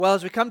Well,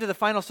 as we come to the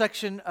final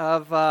section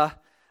of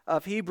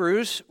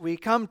Hebrews, we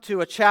come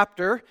to a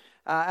chapter,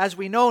 as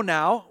we know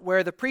now,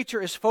 where the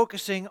preacher is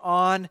focusing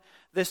on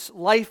this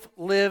life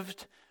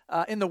lived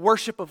in the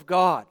worship of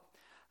God.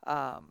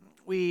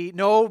 We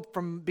know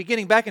from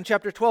beginning back in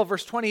chapter 12,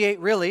 verse 28,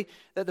 really,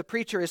 that the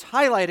preacher is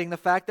highlighting the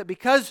fact that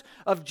because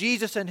of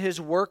Jesus and His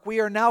work,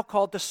 we are now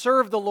called to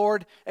serve the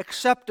Lord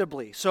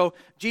acceptably. So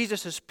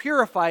Jesus has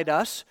purified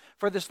us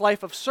for this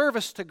life of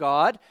service to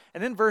God.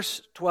 And in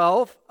verse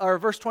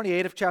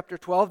 28 of chapter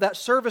 12, that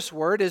service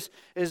word is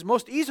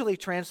most easily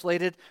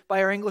translated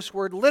by our English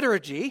word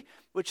liturgy,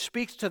 which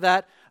speaks to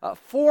that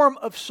form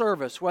of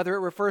service, whether it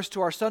refers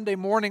to our Sunday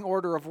morning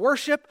order of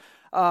worship,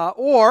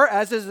 or,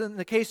 as is in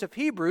the case of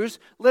Hebrews,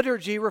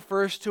 liturgy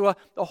refers to a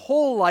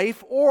whole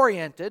life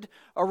oriented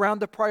around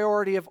the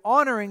priority of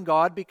honoring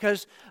God,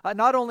 because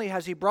not only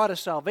has He brought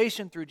us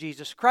salvation through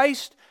Jesus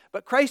Christ,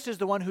 but Christ is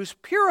the one who's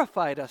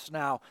purified us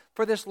now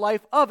for this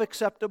life of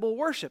acceptable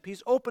worship.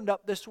 He's opened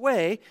up this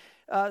way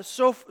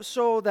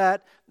so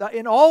that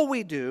in all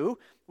we do,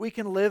 we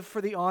can live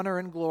for the honor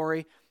and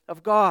glory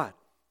of God.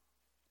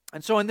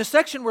 And so in this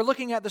section we're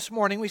looking at this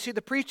morning, we see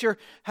the preacher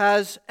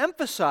has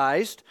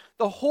emphasized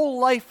the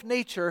whole life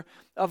nature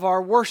of our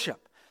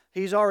worship.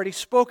 He's already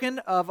spoken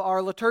of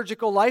our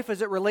liturgical life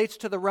as it relates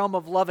to the realm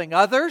of loving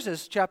others,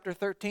 as chapter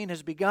 13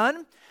 has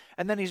begun.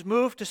 And then he's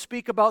moved to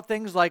speak about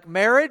things like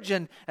marriage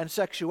and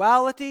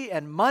sexuality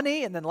and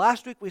money. And then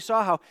last week we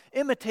saw how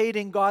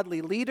imitating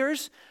godly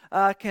leaders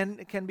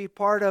can be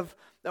part of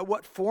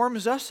what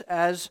forms us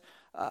as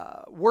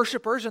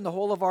worshipers in the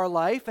whole of our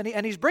life,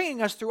 and he's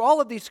bringing us through all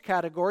of these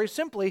categories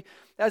simply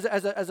as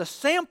a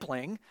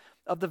sampling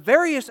of the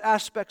various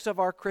aspects of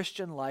our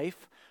Christian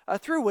life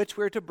through which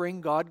we're to bring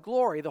God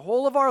glory. The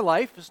whole of our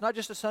life, it's not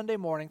just a Sunday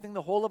morning thing,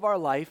 the whole of our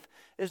life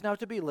is now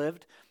to be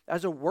lived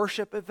as a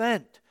worship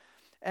event.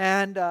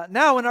 And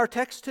now in our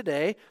text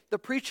today, the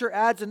preacher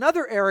adds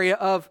another area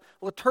of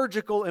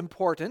liturgical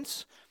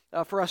importance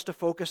for us to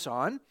focus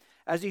on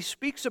as he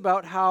speaks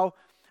about how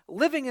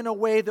living in a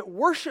way that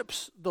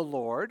worships the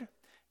Lord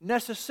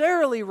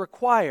necessarily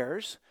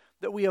requires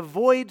that we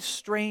avoid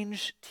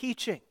strange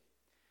teaching.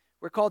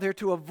 We're called here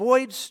to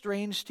avoid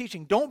strange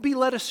teaching. Don't be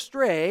led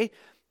astray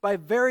by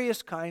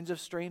various kinds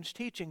of strange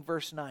teaching,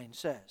 verse 9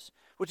 says,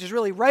 which is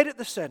really right at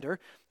the center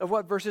of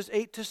what verses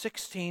 8 to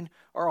 16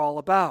 are all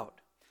about.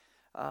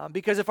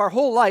 Because if our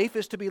whole life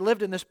is to be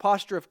lived in this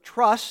posture of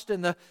trust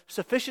in the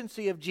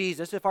sufficiency of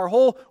Jesus, if our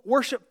whole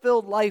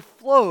worship-filled life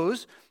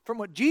flows from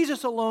what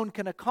Jesus alone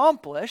can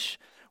accomplish,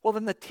 well,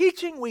 then the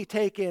teaching we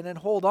take in and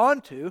hold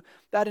on to,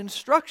 that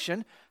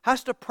instruction,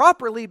 has to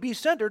properly be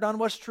centered on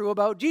what's true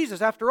about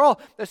Jesus. After all,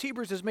 as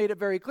Hebrews has made it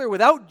very clear,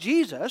 without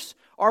Jesus,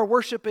 our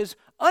worship is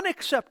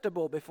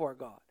unacceptable before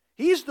God.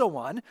 He's the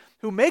one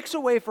who makes a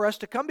way for us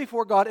to come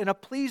before God in a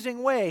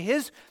pleasing way.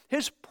 His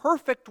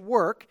perfect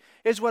work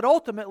is what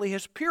ultimately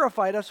has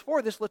purified us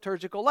for this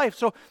liturgical life.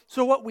 So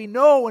what we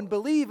know and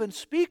believe and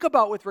speak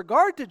about with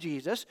regard to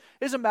Jesus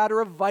is a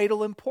matter of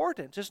vital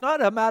importance. It's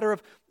not a matter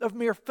of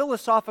mere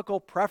philosophical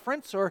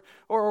preference or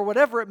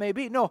whatever it may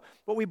be. No,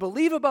 what we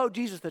believe about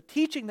Jesus, the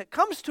teaching that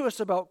comes to us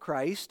about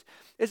Christ,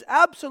 is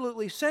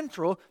absolutely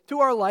central to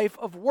our life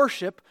of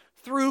worship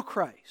through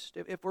Christ.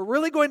 If we're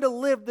really going to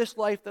live this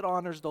life that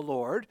honors the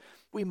Lord,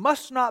 we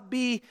must not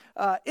be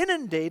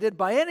inundated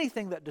by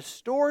anything that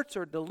distorts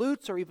or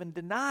dilutes or even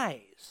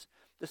denies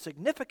the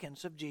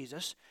significance of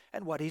Jesus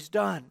and what He's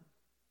done.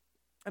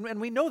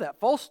 And we know that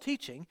false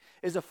teaching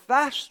is a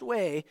fast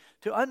way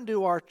to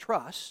undo our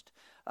trust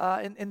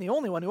in the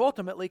only one who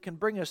ultimately can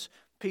bring us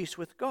peace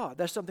with God.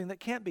 That's something that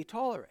can't be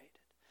tolerated.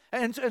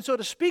 And so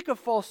to speak of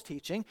false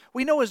teaching,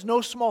 we know is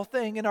no small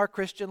thing in our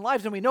Christian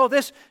lives. And we know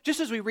this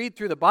just as we read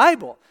through the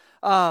Bible.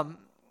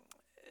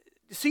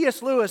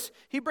 C.S. Lewis,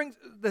 he brings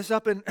this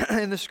up in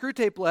the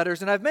Screwtape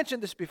Letters, and I've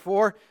mentioned this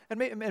before, and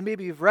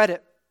maybe you've read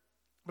it,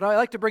 but I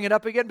like to bring it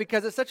up again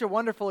because it's such a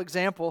wonderful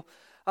example.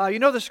 You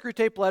know the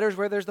Screwtape Letters,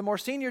 where there's the more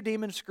senior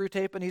demon,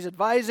 Screwtape, and he's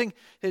advising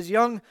his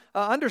young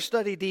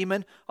understudy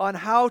demon on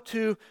how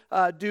to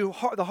do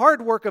the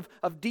hard work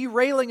of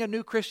derailing a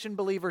new Christian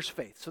believer's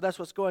faith. So that's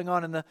what's going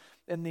on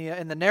in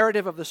the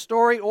narrative of the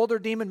story. Older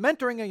demon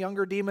mentoring a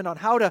younger demon on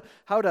how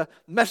to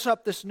mess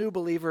up this new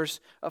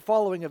believer's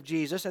following of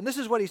Jesus. And this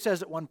is what he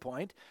says at one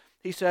point.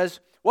 He says,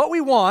 "What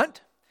we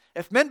want,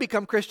 if men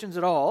become Christians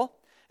at all,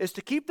 is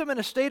to keep them in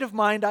a state of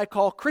mind I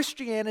call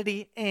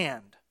Christianity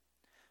and."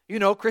 You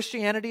know,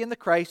 Christianity in the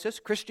crisis,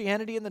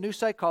 Christianity in the new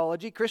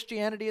psychology,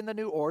 Christianity in the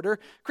new order,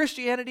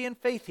 Christianity in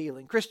faith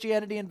healing,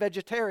 Christianity in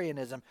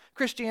vegetarianism,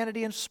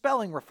 Christianity in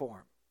spelling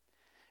reform.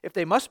 If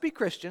they must be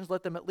Christians,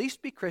 let them at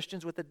least be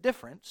Christians with a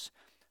difference.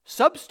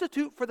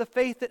 Substitute for the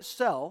faith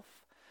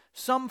itself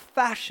some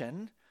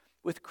fashion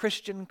with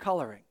Christian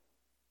coloring.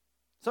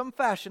 Some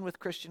fashion with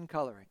Christian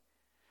coloring.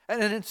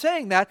 And in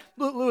saying that,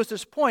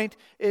 Lewis's point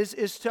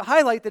is to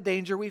highlight the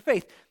danger we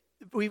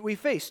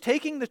face,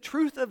 taking the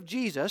truth of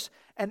Jesus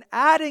and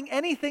adding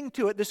anything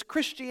to it. This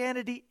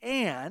Christianity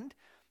and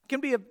can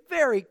be a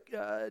very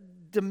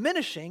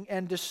diminishing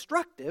and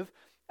destructive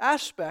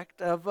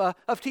aspect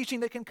of teaching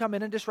that can come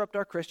in and disrupt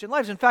our Christian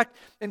lives. In fact,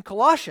 in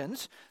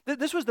Colossians,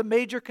 this was the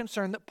major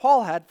concern that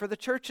Paul had for the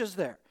churches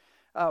there.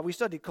 We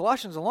studied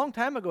Colossians a long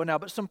time ago now,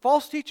 but some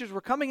false teachers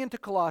were coming into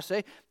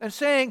Colossae and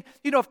saying,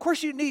 of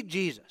course you need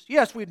Jesus.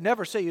 Yes, we'd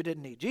never say you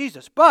didn't need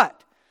Jesus,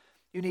 but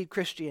you need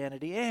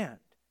Christianity and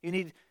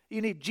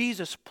you need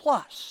Jesus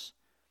plus.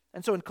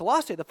 And so in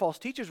Colossae, the false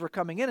teachers were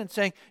coming in and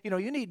saying,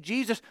 you need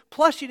Jesus,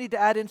 plus you need to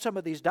add in some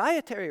of these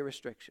dietary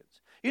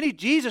restrictions. You need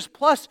Jesus,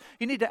 plus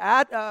you need to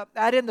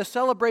add in the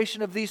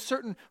celebration of these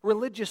certain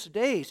religious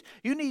days.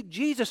 You need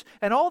Jesus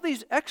and all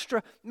these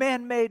extra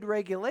man-made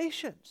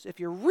regulations if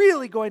you're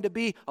really going to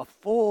be a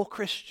full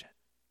Christian.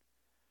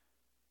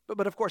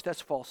 But of course, that's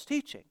false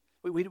teaching.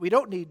 We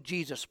don't need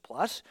Jesus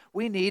plus.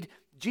 We need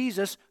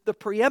Jesus, the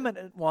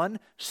preeminent one,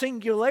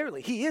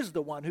 singularly. He is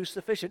the one who's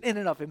sufficient in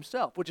and of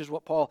himself, which is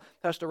what Paul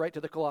has to write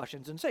to the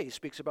Colossians and say. He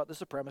speaks about the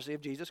supremacy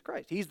of Jesus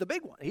Christ. He's the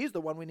big one. He's the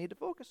one we need to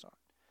focus on.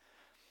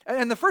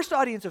 And the first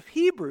audience of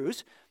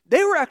Hebrews,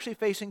 they were actually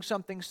facing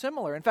something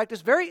similar. In fact,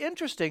 it's very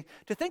interesting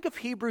to think of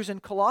Hebrews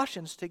and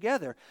Colossians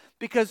together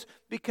because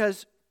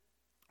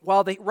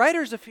while the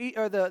writers of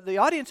the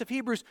audience of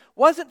Hebrews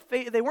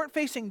they weren't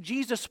facing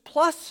Jesus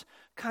plus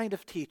kind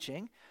of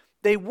teaching,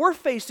 they were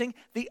facing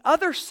the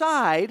other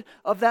side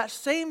of that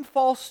same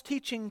false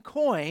teaching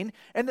coin,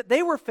 and that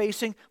they were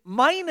facing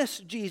minus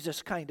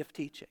Jesus kind of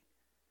teaching.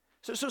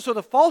 So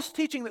the false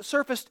teaching that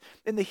surfaced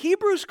in the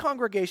Hebrews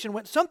congregation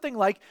went something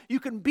like, you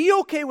can be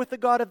okay with the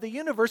God of the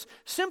universe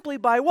simply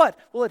by what?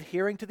 Well,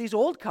 adhering to these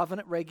old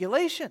covenant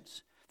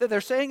regulations. That they're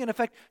saying, in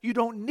effect, you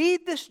don't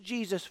need this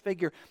Jesus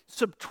figure.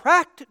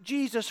 Subtract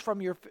Jesus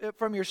from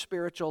your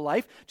spiritual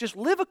life. Just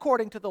live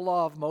according to the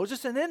law of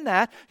Moses, and in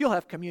that, you'll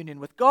have communion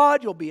with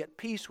God, you'll be at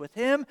peace with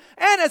Him,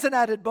 and as an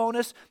added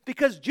bonus,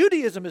 because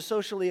Judaism is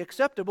socially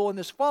acceptable, and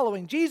this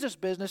following Jesus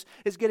business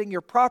is getting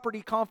your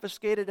property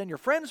confiscated and your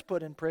friends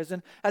put in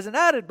prison, as an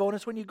added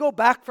bonus, when you go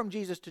back from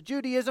Jesus to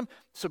Judaism,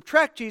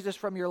 subtract Jesus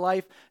from your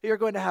life, you're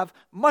going to have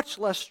much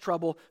less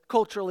trouble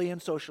culturally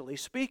and socially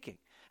speaking.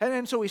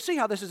 And so we see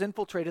how this has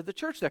infiltrated the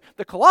church there.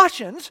 The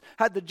Colossians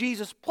had the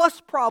Jesus plus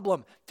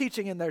problem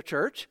teaching in their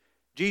church.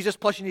 Jesus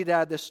plus you need to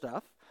add this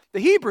stuff. The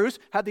Hebrews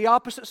had the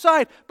opposite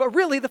side, but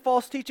really the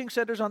false teaching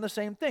centers on the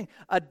same thing.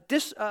 A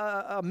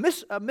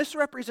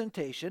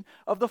misrepresentation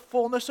of the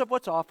fullness of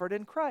what's offered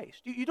in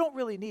Christ. You don't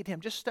really need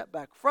Him. Just step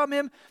back from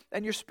Him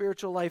and your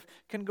spiritual life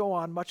can go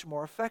on much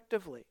more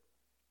effectively.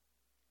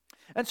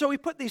 And so we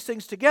put these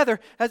things together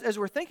as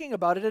we're thinking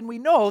about it, and we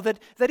know that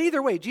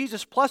either way,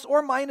 Jesus plus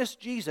or minus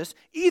Jesus,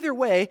 either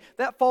way,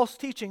 that false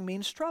teaching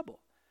means trouble.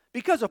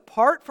 Because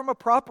apart from a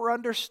proper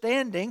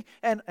understanding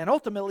and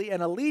ultimately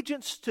an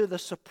allegiance to the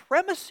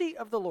supremacy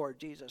of the Lord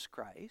Jesus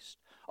Christ,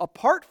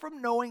 apart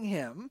from knowing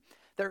Him,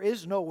 there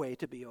is no way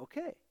to be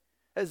okay.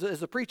 As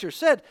the preacher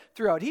said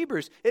throughout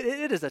Hebrews,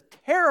 it is a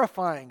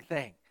terrifying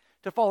thing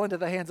to fall into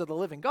the hands of the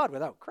living God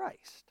without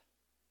Christ.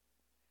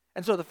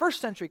 And so the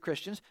first century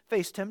Christians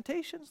faced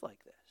temptations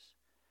like this.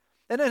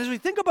 And as we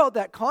think about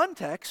that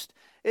context,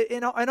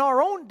 in our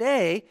own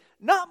day,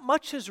 not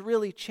much has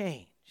really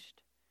changed.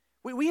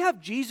 We have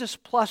Jesus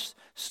plus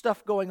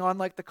stuff going on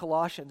like the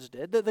Colossians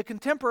did. The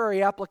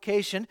contemporary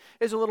application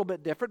is a little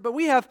bit different, but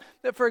we have,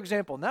 for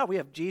example, now we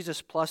have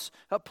Jesus plus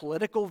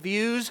political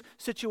views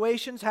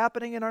situations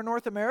happening in our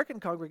North American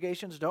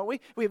congregations, don't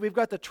we? We've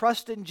got the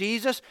trust in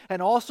Jesus,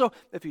 and also,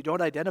 if you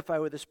don't identify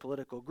with this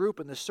political group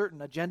and this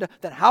certain agenda,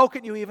 then how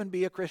can you even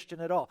be a Christian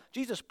at all?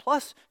 Jesus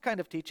plus kind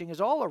of teaching is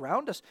all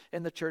around us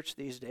in the church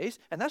these days,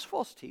 and that's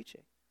false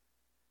teaching.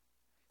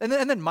 And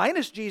then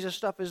minus Jesus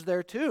stuff is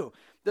there too.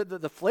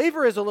 The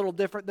flavor is a little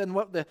different than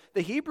what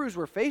the Hebrews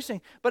were facing,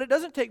 but it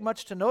doesn't take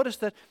much to notice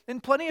that in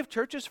plenty of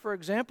churches, for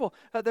example,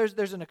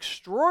 there's an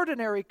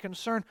extraordinary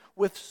concern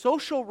with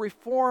social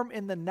reform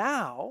in the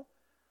now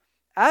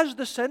as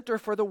the center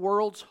for the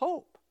world's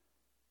hope.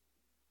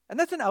 And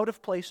that's an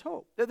out-of-place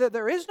hope.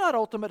 There is not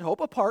ultimate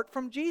hope apart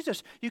from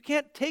Jesus. You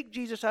can't take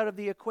Jesus out of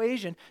the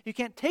equation. You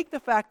can't take the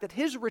fact that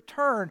His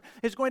return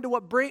is going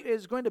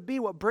to be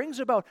what brings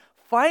about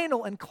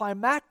final and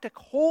climactic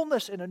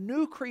wholeness in a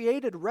new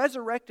created,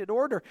 resurrected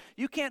order.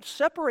 You can't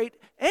separate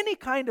any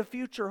kind of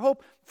future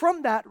hope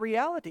from that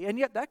reality. And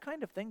yet that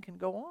kind of thing can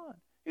go on.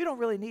 You don't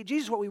really need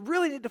Jesus. What we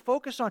really need to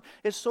focus on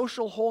is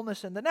social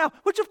wholeness in the now,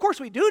 which of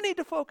course we do need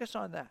to focus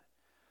on that.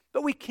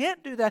 But we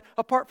can't do that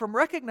apart from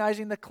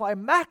recognizing the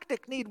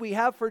climactic need we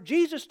have for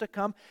Jesus to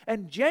come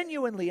and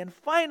genuinely and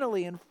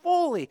finally and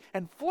fully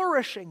and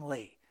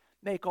flourishingly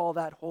make all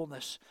that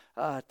wholeness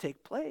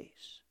take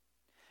place.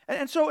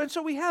 And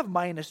so we have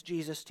minus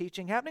Jesus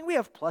teaching happening. We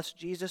have plus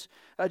Jesus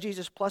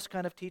plus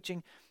kind of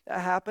teaching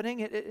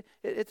happening.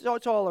 It's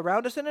all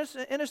around us, and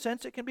in a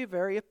sense, it can be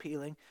very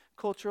appealing,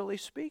 culturally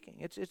speaking.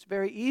 It's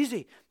very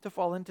easy to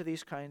fall into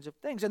these kinds of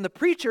things. And the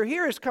preacher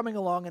here is coming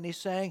along and he's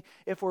saying,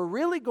 if we're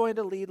really going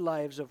to lead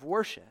lives of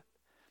worship,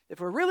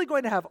 if we're really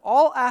going to have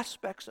all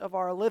aspects of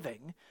our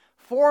living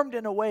formed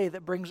in a way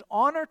that brings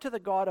honor to the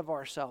God of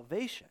our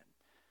salvation,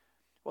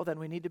 well, then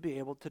we need to be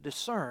able to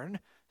discern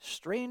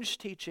strange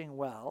teaching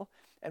well,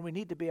 and we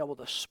need to be able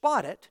to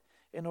spot it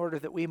in order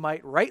that we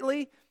might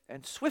rightly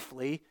and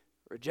swiftly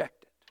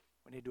reject it.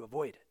 We need to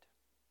avoid it.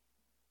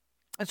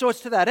 And so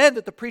it's to that end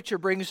that the preacher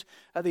brings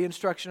the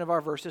instruction of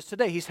our verses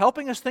today. He's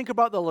helping us think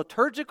about the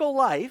liturgical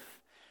life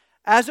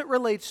as it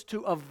relates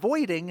to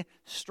avoiding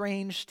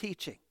strange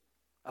teaching.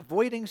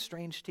 Avoiding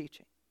strange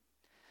teaching.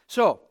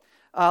 So,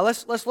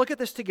 let's look at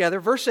this together.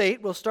 Verse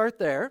 8, we'll start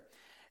there.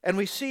 And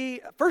we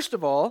see, first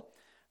of all,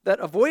 that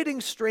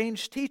avoiding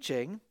strange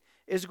teaching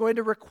is going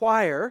to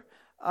require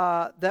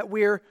that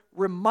we're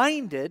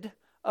reminded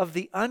of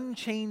the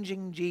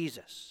unchanging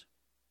Jesus.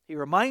 He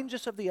reminds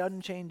us of the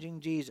unchanging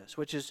Jesus,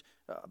 which is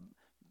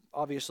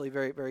obviously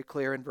very, very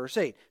clear in verse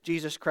 8.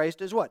 Jesus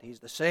Christ is what? He's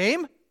the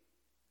same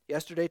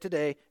yesterday,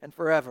 today, and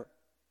forever.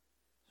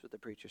 That's what the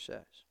preacher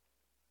says.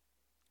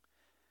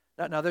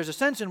 Now, there's a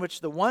sense in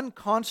which the one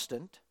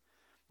constant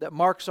that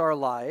marks our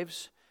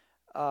lives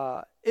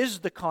is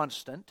the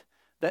constant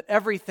that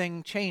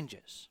everything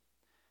changes.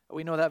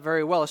 We know that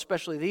very well,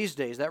 especially these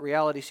days. That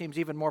reality seems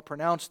even more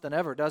pronounced than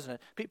ever, doesn't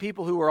it?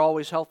 People who were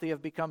always healthy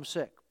have become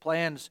sick.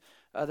 Plans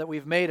that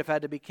we've made have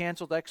had to be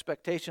canceled.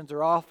 Expectations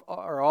are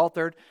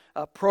altered.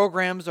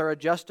 Programs are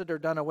adjusted or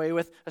done away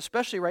with.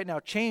 Especially right now,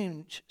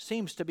 change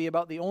seems to be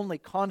about the only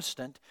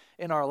constant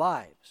in our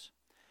lives.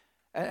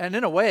 And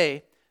in a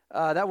way,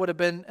 that would have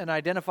been an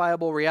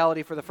identifiable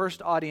reality for the first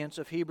audience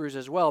of Hebrews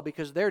as well,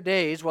 because their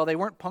days, while they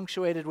weren't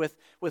punctuated with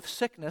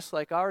sickness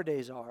like our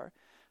days are,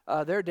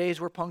 their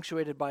days were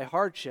punctuated by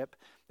hardship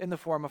in the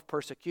form of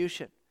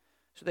persecution.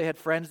 So they had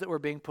friends that were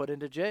being put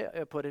in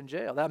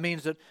jail. That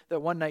means that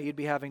one night you'd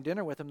be having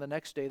dinner with them, the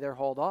next day they're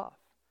hauled off.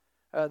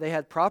 They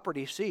had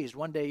property seized.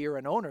 One day you're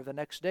an owner, the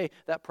next day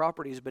that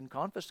property has been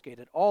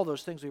confiscated. All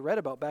those things we read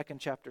about back in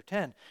chapter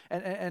 10.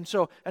 And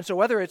so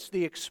whether it's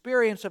the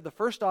experience of the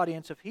first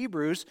audience of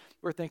Hebrews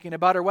we're thinking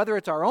about, or whether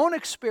it's our own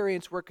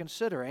experience we're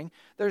considering,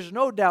 there's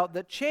no doubt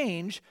that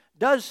change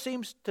does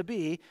seems to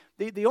be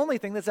the only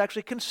thing that's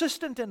actually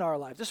consistent in our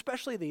lives,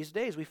 especially these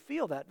days. We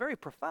feel that very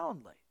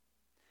profoundly.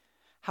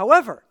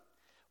 However,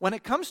 when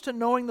it comes to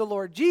knowing the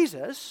Lord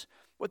Jesus,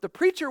 what the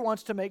preacher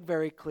wants to make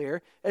very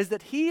clear is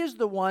that He is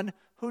the one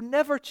who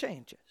never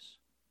changes.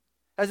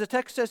 As the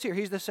text says here,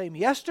 He's the same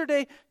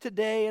yesterday,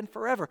 today, and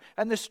forever.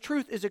 And this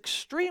truth is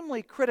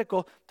extremely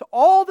critical to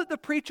all that the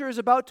preacher is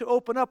about to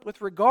open up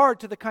with regard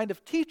to the kind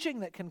of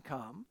teaching that can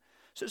come.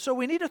 So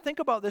we need to think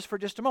about this for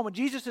just a moment.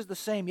 Jesus is the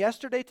same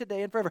yesterday,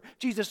 today, and forever.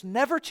 Jesus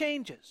never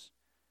changes.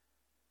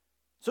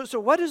 So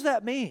what does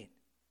that mean?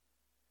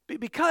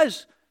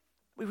 Because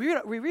we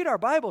read our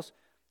Bibles,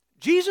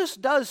 Jesus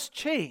does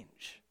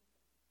change.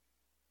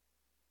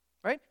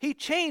 Right? He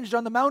changed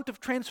on the Mount of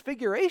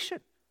Transfiguration.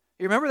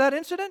 You remember that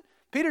incident?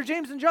 Peter,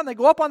 James, and John, they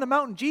go up on the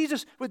mountain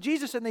with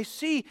Jesus, and they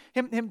see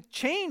him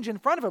change in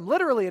front of them.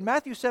 Literally, in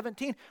Matthew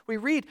 17, we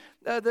read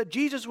that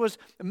Jesus was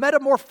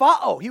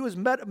metamorphao. He was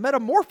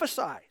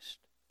metamorphosized.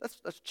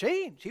 That's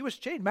change. He was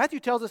changed. Matthew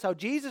tells us how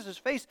Jesus'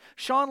 face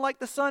shone like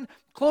the sun,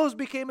 clothes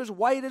became as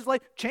white as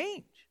light.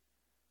 Change.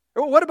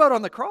 Or what about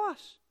on the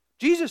cross?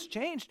 Jesus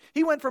changed.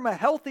 He went from a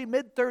healthy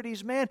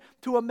mid-30s man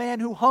to a man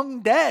who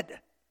hung dead.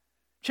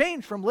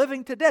 Changed from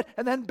living to dead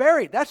and then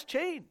buried. That's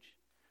change.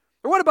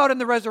 Or what about in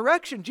the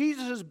resurrection?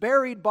 Jesus'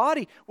 buried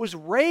body was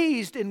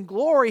raised in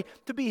glory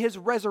to be His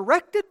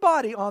resurrected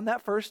body on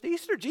that first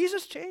Easter.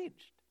 Jesus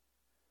changed.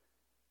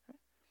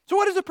 So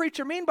what does the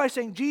preacher mean by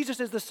saying Jesus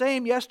is the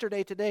same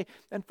yesterday, today,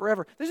 and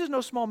forever? This is no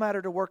small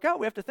matter to work out.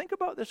 We have to think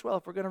about this well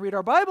if we're going to read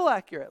our Bible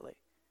accurately.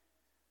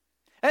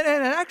 And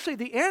actually,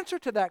 the answer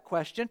to that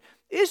question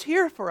is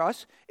here for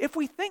us if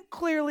we think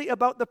clearly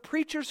about the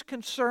preacher's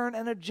concern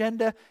and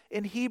agenda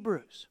in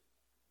Hebrews.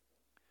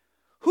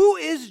 Who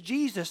is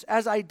Jesus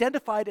as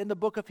identified in the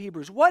book of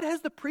Hebrews? What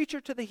has the preacher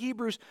to the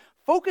Hebrews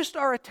focused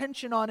our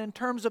attention on in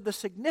terms of the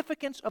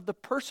significance of the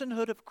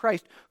personhood of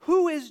Christ?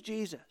 Who is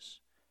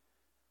Jesus?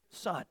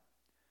 Son.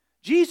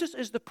 Jesus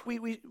is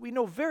we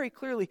know very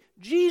clearly,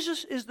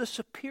 Jesus is the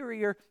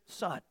superior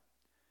Son.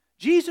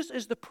 Jesus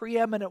is the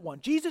preeminent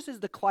one. Jesus is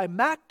the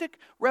climactic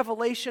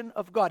revelation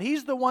of God.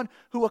 He's the one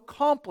who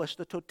accomplished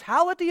the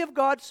totality of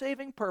God's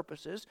saving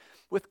purposes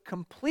with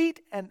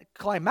complete and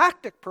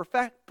climactic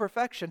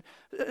perfection.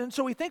 And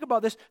so we think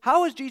about this.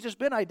 How has Jesus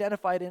been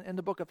identified in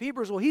the book of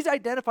Hebrews? Well, He's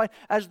identified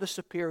as the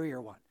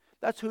superior one.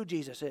 That's who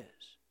Jesus is.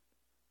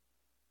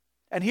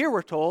 And here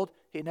we're told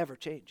He never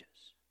changes.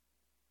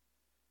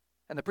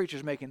 And the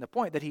preacher's making the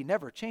point that He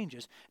never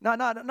changes.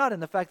 Not in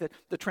the fact that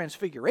the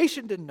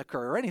transfiguration didn't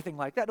occur or anything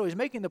like that. No, he's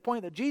making the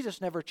point that Jesus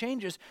never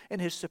changes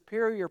in His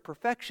superior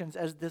perfections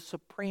as the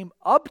supreme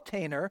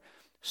obtainer,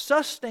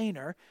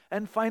 sustainer,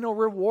 and final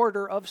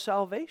rewarder of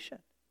salvation.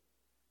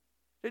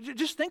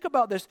 Just think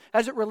about this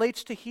as it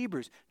relates to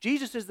Hebrews.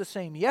 Jesus is the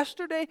same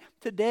yesterday,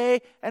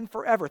 today, and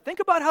forever. Think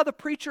about how the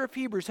preacher of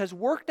Hebrews has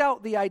worked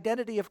out the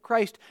identity of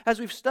Christ as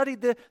we've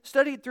studied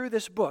through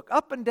this book,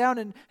 up and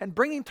down and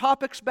bringing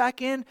topics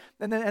back in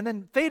and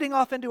then fading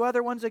off into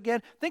other ones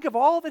again. Think of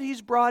all that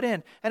He's brought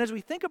in. And as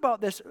we think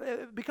about this,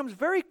 it becomes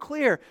very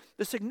clear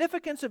the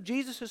significance of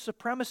Jesus'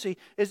 supremacy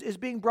is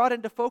being brought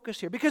into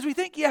focus here. Because we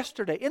think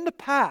yesterday, in the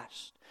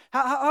past,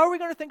 How are we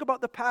going to think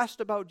about the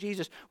past about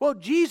Jesus? Well,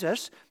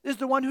 Jesus is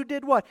the one who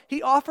did what?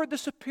 He offered the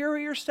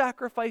superior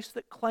sacrifice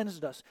that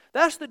cleansed us.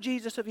 That's the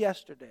Jesus of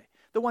yesterday.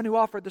 The one who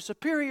offered the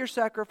superior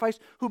sacrifice,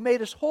 who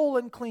made us whole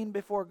and clean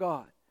before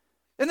God.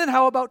 And then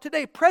how about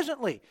today,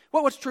 presently?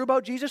 What's true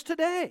about Jesus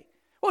today?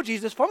 Well,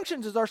 Jesus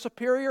functions as our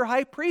superior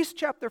high priest,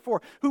 chapter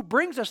 4, who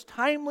brings us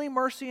timely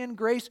mercy and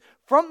grace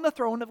from the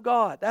throne of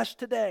God. That's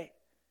today.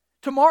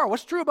 Tomorrow,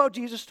 what's true about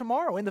Jesus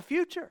tomorrow, in the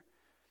future?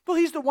 Well,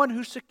 he's the one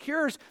who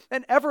secures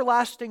an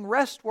everlasting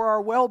rest where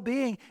our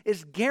well-being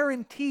is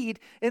guaranteed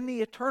in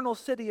the eternal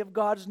city of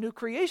God's new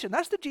creation.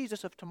 That's the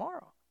Jesus of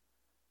tomorrow.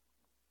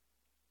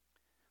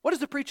 What does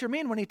the preacher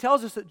mean when he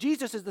tells us that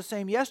Jesus is the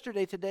same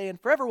yesterday, today, and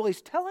forever? Well,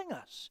 he's telling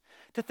us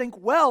to think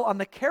well on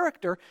the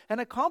character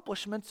and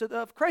accomplishments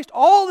of Christ.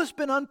 All that's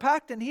been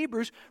unpacked in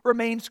Hebrews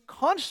remains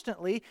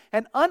constantly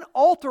and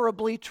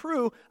unalterably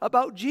true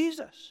about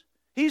Jesus.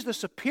 He's the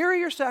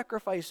superior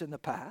sacrifice in the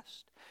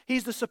past.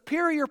 He's the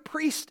superior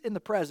priest in the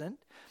present.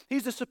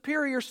 He's the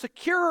superior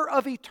securer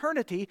of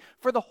eternity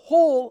for the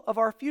whole of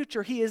our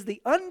future. He is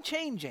the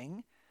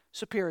unchanging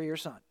superior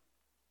Son.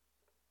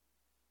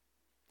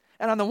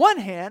 And on the one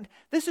hand,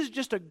 this is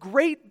just a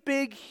great,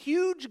 big,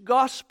 huge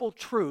gospel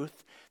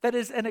truth that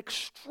is an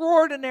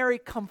extraordinary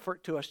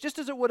comfort to us, just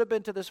as it would have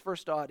been to this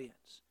first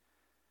audience.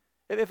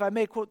 If I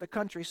may quote the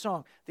country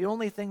song, the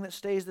only thing that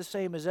stays the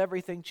same is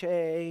everything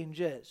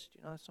changes. Do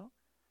you know that song?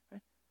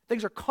 Right?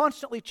 Things are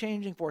constantly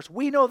changing for us.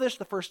 We know this,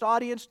 the first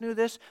audience knew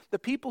this. The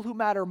people who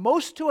matter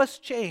most to us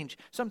change,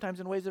 sometimes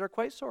in ways that are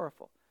quite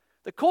sorrowful.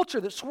 The culture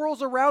that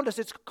swirls around us,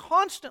 it's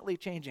constantly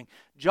changing.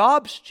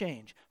 Jobs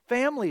change.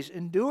 Families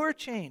endure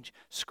change.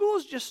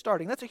 School's just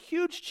starting. That's a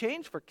huge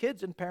change for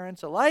kids and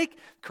parents alike.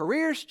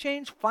 Careers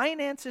change.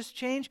 Finances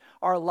change.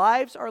 Our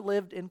lives are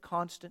lived in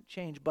constant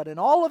change. But in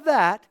all of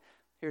that,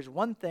 here's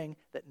one thing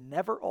that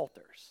never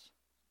alters.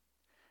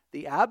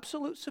 The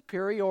absolute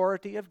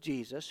superiority of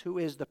Jesus, who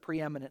is the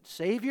preeminent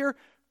Savior,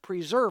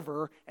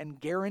 preserver, and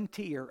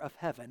guaranteer of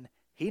heaven.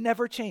 He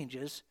never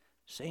changes.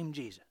 Same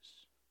Jesus.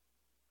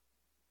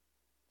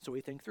 So we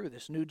think through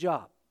this new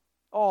job.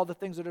 All the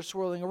things that are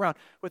swirling around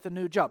with the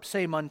new job.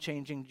 Same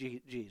unchanging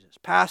Jesus.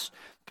 Past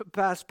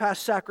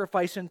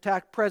sacrifice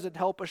intact. Present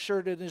help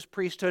assured in his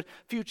priesthood.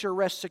 Future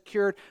rest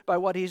secured by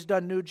what he's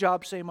done. New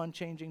job, same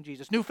unchanging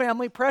Jesus. New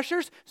family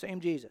pressures, same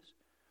Jesus.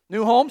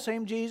 New home,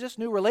 same Jesus.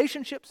 New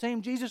relationship,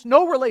 same Jesus.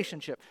 No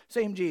relationship,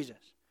 same Jesus.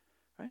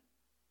 Right?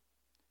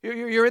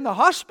 You're in the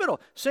hospital,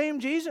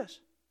 same Jesus.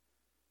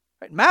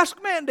 Right? Mask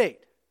mandate,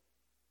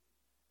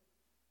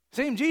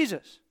 same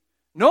Jesus.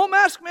 No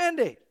mask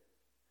mandate.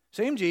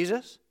 Same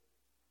Jesus.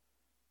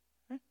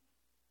 Right?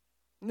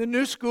 In the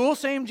new school,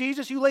 same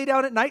Jesus. You lay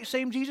down at night,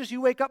 same Jesus. You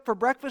wake up for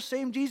breakfast,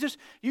 same Jesus.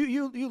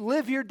 You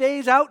live your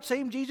days out,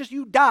 same Jesus.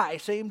 You die,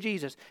 same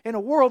Jesus. In a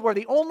world where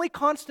the only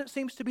constant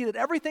seems to be that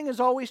everything is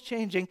always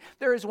changing,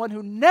 there is one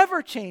who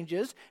never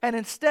changes and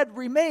instead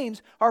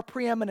remains our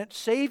preeminent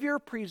Savior,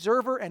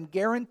 preserver, and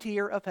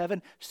guaranteer of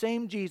heaven.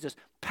 Same Jesus.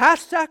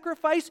 Past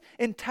sacrifice,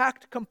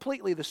 intact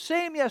completely. The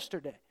same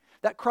yesterday.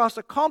 That cross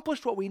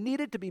accomplished what we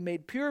needed to be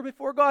made pure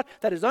before God.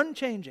 That is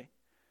unchanging.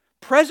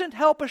 Present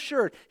help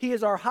assured. He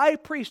is our high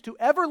priest who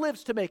ever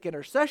lives to make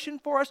intercession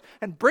for us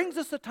and brings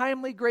us the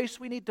timely grace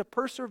we need to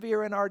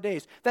persevere in our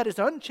days. That is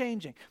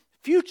unchanging.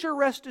 Future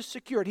rest is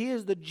secured. He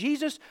is the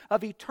Jesus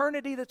of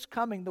eternity that's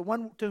coming, the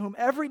one to whom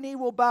every knee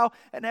will bow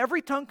and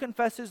every tongue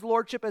confess his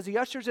lordship as he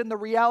ushers in the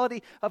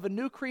reality of a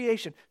new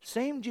creation.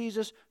 Same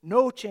Jesus,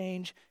 no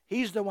change.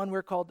 He's the one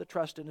we're called to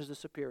trust in as the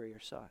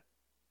superior Son.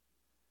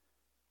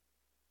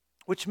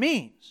 Which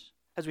means,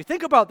 as we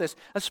think about this,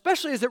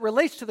 especially as it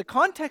relates to the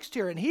context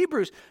here in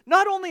Hebrews,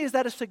 not only is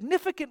that a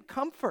significant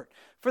comfort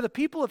for the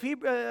people of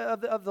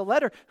the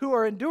letter who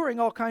are enduring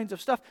all kinds of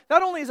stuff,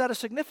 not only is that a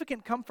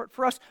significant comfort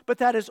for us, but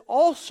that is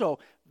also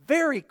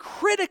very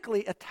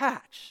critically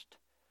attached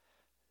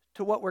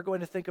to what we're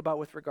going to think about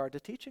with regard to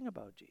teaching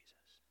about Jesus.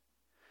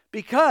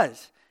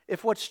 Because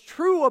if what's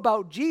true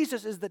about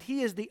Jesus is that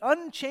he is the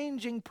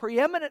unchanging,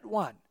 preeminent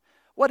one,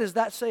 what does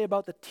that say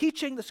about the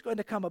teaching that's going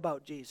to come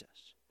about Jesus?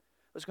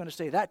 I was going to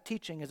say that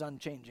teaching is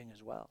unchanging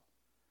as well.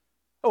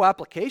 Oh,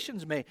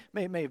 applications may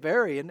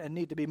vary and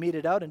need to be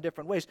meted out in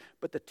different ways,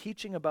 but the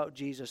teaching about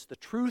Jesus, the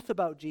truth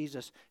about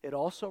Jesus, it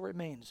also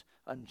remains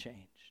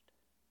unchanged.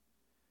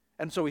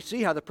 And so we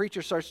see how the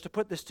preacher starts to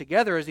put this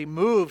together as he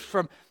moves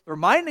from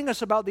reminding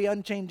us about the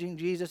unchanging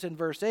Jesus in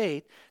verse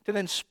 8 to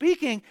then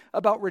speaking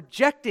about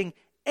rejecting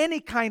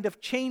any kind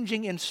of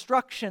changing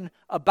instruction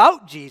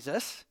about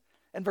Jesus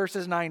in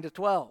verses 9 to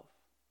 12.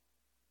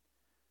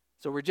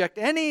 So reject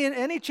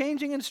any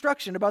changing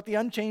instruction about the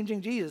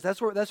unchanging Jesus.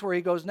 That's where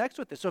he goes next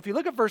with this. So if you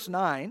look at verse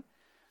 9,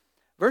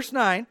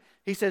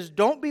 he says,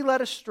 "Don't be led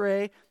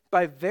astray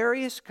by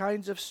various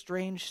kinds of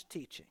strange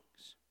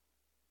teachings."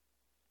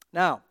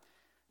 Now,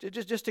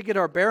 just to get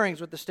our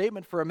bearings with the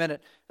statement for a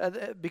minute,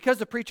 because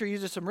the preacher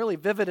uses some really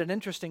vivid and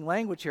interesting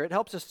language here, it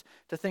helps us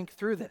to think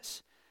through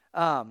this.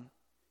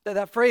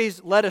 That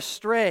phrase, "led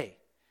astray,"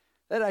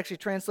 That actually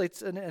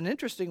translates an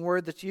interesting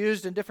word that's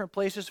used in different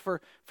places for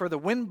the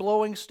wind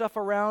blowing stuff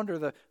around, or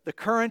the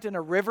current in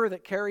a river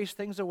that carries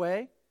things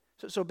away.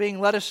 So being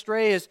led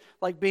astray is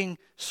like being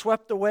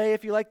swept away,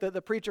 if you like.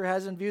 The preacher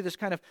has in view this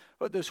kind of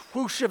this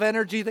whoosh of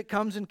energy that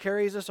comes and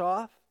carries us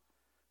off,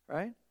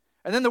 right?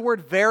 And then the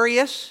word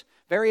various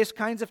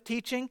kinds of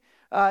teaching.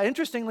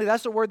 Interestingly,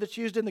 that's a word that's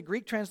used in the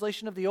Greek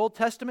translation of the Old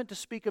Testament to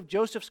speak of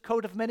Joseph's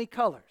coat of many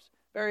colors.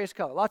 Various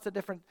colors, lots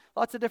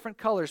of different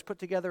colors put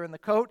together in the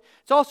coat.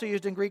 It's also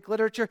used in Greek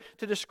literature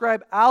to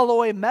describe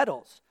alloy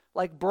metals,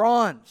 like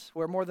bronze,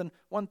 where more than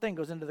one thing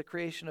goes into the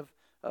creation of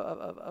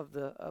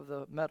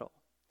the metal.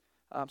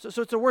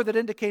 So it's a word that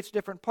indicates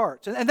different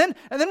parts. And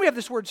then we have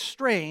this word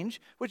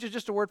strange, which is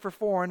just a word for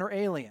foreign or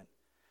alien.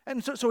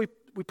 And so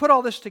we put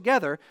all this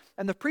together,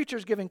 and the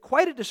preacher's giving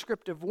quite a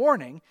descriptive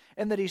warning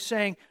in that he's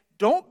saying,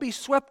 don't be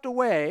swept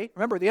away.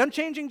 Remember, the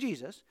unchanging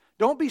Jesus.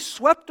 Don't be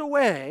swept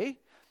away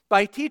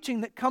by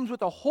teaching that comes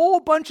with a whole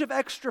bunch of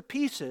extra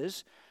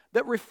pieces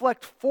that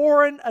reflect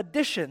foreign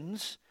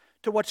additions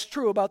to what's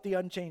true about the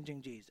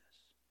unchanging Jesus.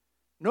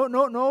 No,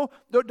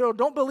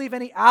 don't believe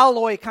any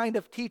alloy kind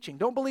of teaching.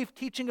 Don't believe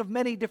teaching of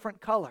many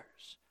different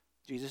colors.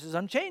 Jesus is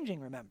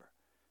unchanging, remember.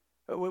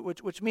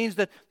 Which means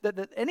that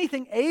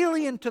anything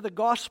alien to the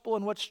gospel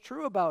and what's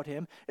true about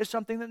him is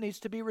something that needs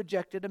to be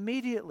rejected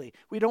immediately.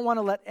 We don't want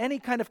to let any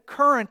kind of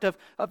current of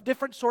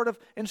different sort of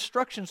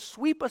instruction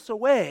sweep us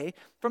away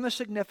from the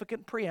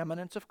significant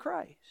preeminence of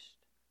Christ.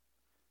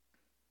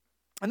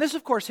 And this,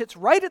 of course, hits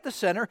right at the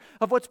center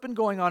of what's been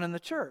going on in the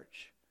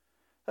church.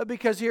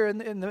 Because here in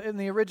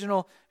the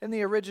original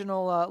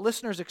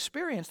listener's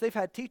experience, they've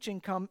had teaching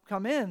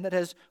come in that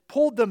has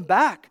pulled them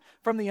back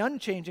from the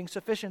unchanging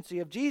sufficiency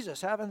of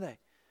Jesus, haven't they?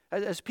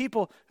 As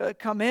people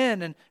come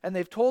in and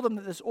they've told them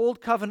that this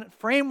old covenant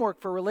framework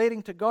for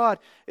relating to God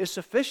is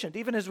sufficient.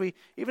 Even as we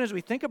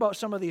think about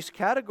some of these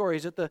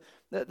categories that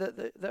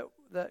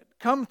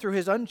come through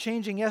his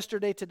unchanging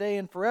yesterday, today,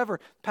 and forever,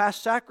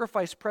 past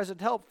sacrifice,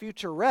 present help,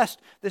 future rest,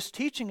 this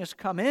teaching has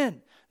come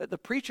in that the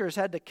preacher has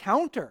had to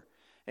counter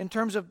in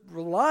terms of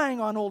relying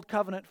on old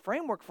covenant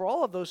framework for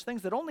all of those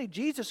things that only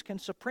Jesus can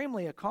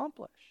supremely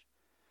accomplish.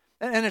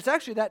 And it's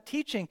actually that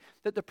teaching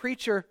that the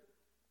preacher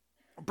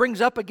brings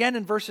up again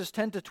in verses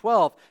 10 to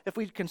 12. If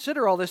we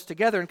consider all this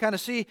together and kind of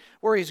see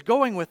where he's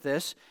going with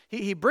this,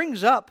 he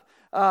brings up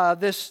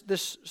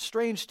this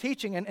strange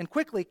teaching and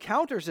quickly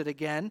counters it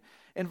again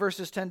in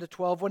verses 10 to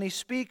 12 when he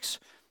speaks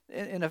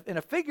in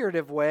a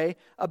figurative way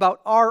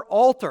about our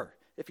altar.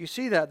 If you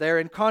see that there,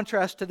 in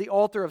contrast to the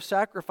altar of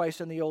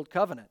sacrifice in the Old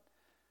Covenant.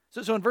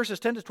 So in verses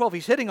 10 to 12,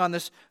 he's hitting on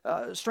this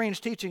strange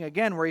teaching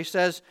again, where he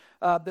says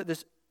that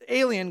this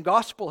alien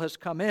gospel has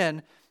come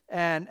in,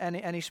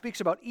 and he speaks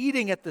about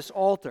eating at this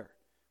altar,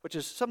 which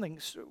is something.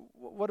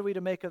 What are we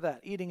to make of that?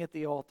 Eating at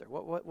the altar.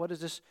 What is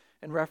this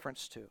in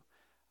reference to?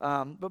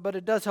 But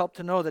it does help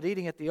to know that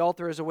eating at the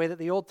altar is a way that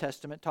the Old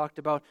Testament talked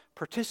about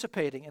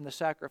participating in the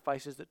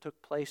sacrifices that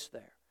took place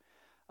there.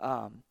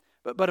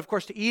 But of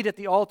course, to eat at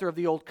the altar of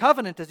the Old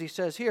Covenant, as he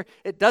says here,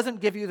 it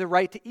doesn't give you the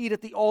right to eat at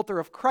the altar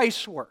of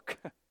Christ's work.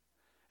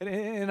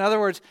 In other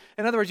words,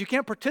 you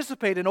can't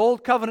participate in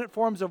Old Covenant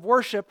forms of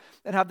worship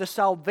and have the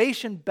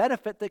salvation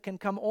benefit that can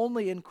come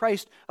only in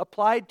Christ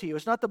applied to you.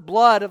 It's not the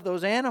blood of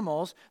those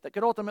animals that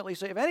could ultimately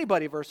save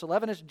anybody, verse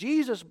 11. It's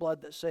Jesus'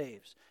 blood that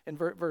saves in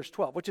verse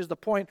 12, which is the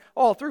point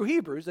all through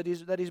Hebrews that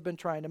he's been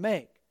trying to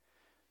make.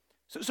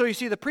 So you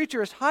see, the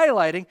preacher is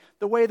highlighting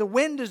the way the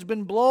wind has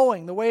been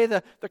blowing, the way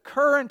the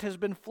current has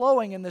been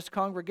flowing in this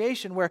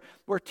congregation, where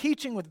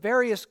teaching with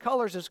various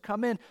colors has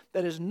come in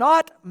that is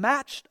not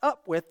matched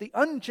up with the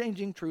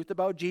unchanging truth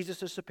about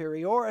Jesus'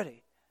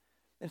 superiority.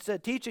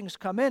 Instead, teachings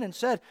come in and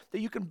said that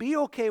you can be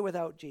okay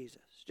without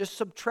Jesus. Just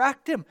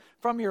subtract him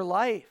from your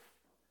life.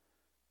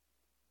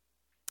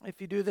 If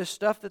you do this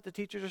stuff that the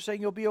teachers are saying,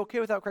 you'll be okay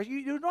without Christ.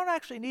 You don't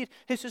actually need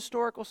his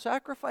historical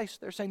sacrifice.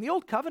 They're saying the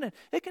Old Covenant,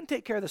 it can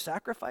take care of the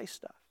sacrifice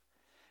stuff.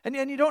 And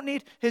you don't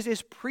need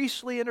his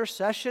priestly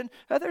intercession.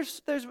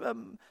 There's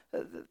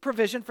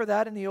provision for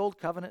that in the Old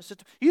Covenant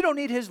system. You don't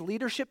need his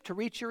leadership to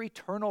reach your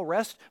eternal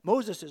rest.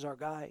 Moses is our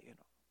guy,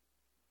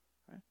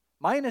 Right?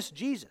 Minus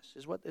Jesus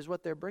is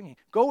what they're bringing.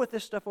 Go with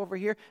this stuff over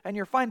here and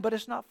you're fine, but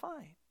it's not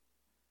fine.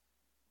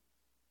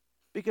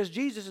 Because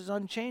Jesus is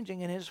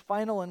unchanging in his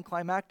final and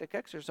climactic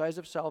exercise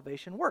of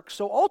salvation work.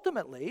 So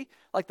ultimately,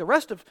 like the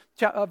rest of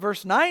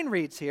verse 9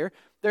 reads here,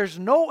 there's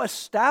no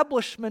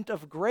establishment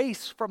of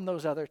grace from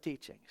those other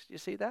teachings. Do you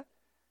see that?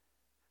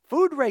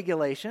 Food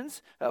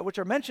regulations, which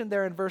are mentioned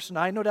there in verse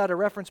 9, no doubt a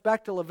reference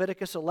back to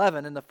Leviticus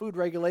 11 and the food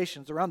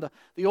regulations around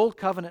the Old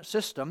Covenant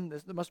system.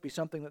 There must be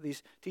something that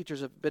these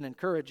teachers have been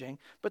encouraging.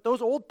 But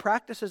those old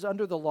practices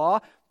under the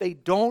law, they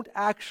don't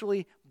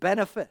actually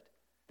benefit.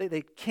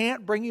 They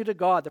can't bring you to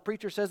God. The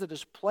preacher says it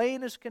as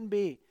plain as can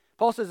be.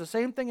 Paul says the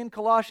same thing in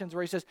Colossians,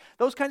 where he says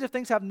those kinds of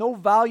things have no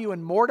value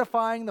in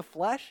mortifying the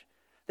flesh.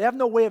 They have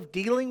no way of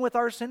dealing with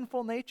our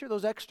sinful nature,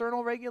 those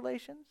external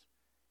regulations.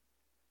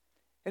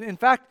 And in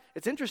fact,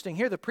 it's interesting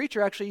here, the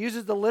preacher actually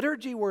uses the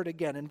liturgy word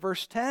again in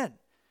verse 10.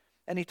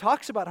 And he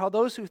talks about how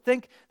those who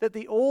think that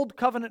the old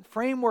covenant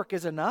framework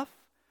is enough,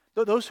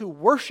 those who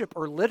worship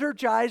or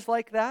liturgize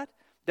like that,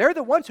 they're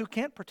the ones who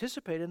can't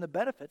participate in the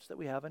benefits that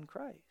we have in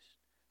Christ.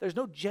 There's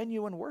no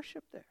genuine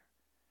worship there.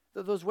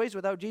 Those ways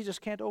without Jesus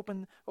can't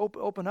open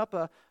up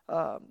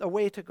a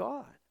way to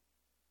God.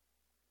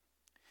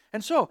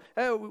 And so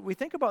we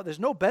think about this.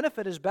 No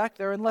benefit is back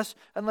there unless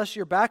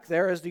you're back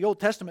there as the Old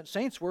Testament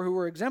saints were, who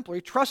were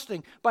exemplary,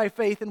 trusting by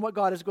faith in what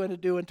God is going to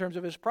do in terms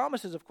of His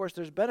promises. Of course,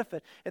 there's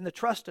benefit in the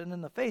trust and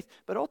in the faith,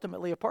 but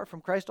ultimately, apart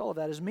from Christ, all of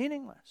that is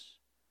meaningless.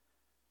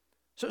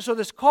 So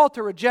this call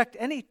to reject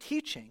any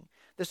teaching,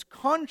 this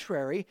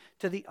contrary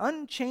to the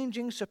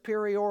unchanging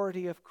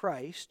superiority of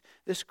Christ,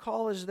 this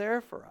call is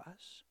there for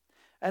us.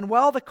 And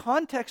while the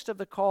context of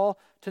the call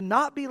to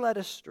not be led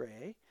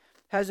astray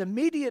has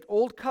immediate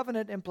Old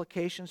Covenant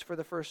implications for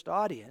the first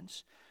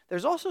audience,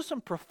 there's also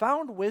some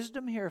profound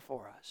wisdom here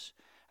for us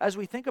as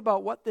we think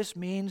about what this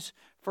means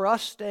for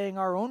us staying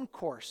our own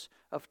course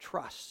of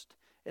trust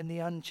in the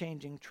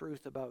unchanging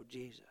truth about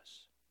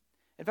Jesus.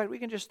 In fact, we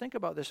can just think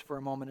about this for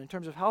a moment in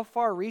terms of how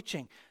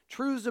far-reaching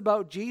truths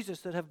about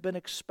Jesus that have been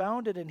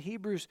expounded in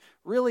Hebrews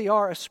really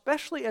are,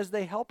 especially as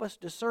they help us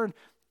discern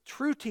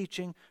true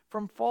teaching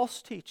from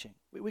false teaching.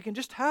 We can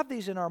just have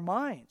these in our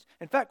minds.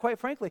 In fact, quite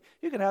frankly,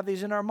 you can have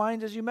these in our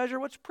minds as you measure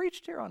what's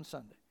preached here on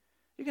Sunday.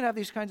 You can have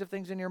these kinds of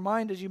things in your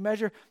mind as you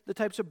measure the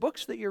types of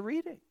books that you're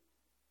reading.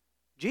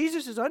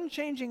 Jesus is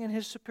unchanging in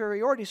His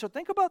superiority. So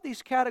think about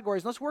these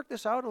categories. Let's work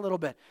this out a little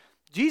bit.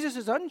 Jesus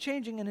is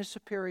unchanging in His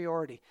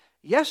superiority.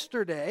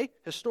 Yesterday,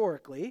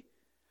 historically,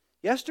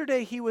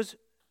 He was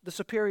the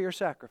superior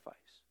sacrifice.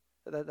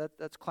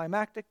 That's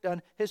climactic,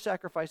 done. His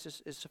sacrifice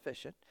is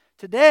sufficient.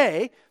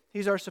 Today,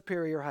 He's our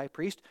superior high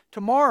priest.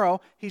 Tomorrow,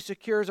 He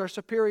secures our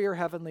superior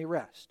heavenly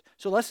rest.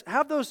 So let's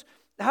have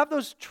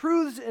those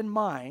truths in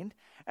mind.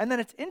 And then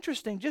it's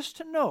interesting just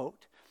to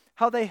note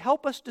how they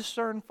help us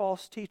discern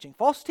false teaching.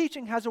 False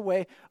teaching has a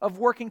way of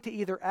working to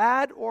either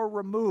add or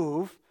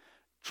remove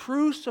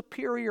true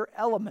superior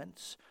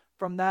elements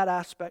from that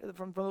aspect,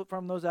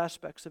 from those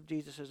aspects of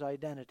Jesus'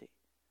 identity.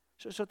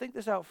 So think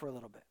this out for a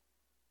little bit.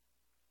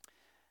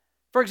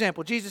 For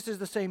example, Jesus is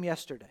the same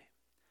yesterday.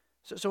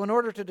 So in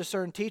order to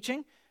discern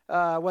teaching,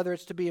 whether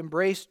it's to be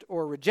embraced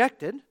or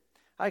rejected,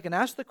 I can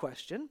ask the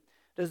question,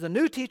 does the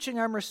new teaching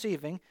I'm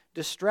receiving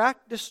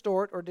distract,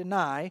 distort, or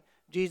deny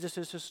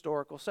Jesus'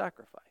 historical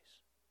sacrifice?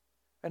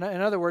 In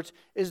other words,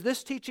 is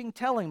this teaching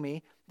telling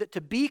me that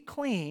to be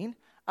clean,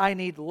 I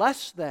need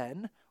less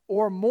than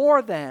or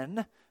more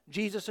than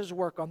Jesus'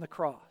 work on the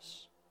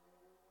cross?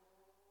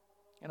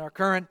 In our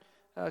current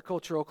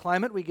cultural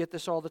climate, we get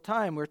this all the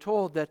time. We're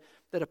told that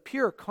a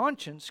pure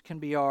conscience can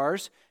be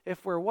ours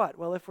if we're what?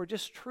 Well, if we're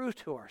just true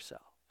to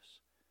ourselves.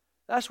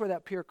 That's where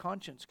that pure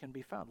conscience can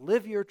be found.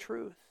 Live your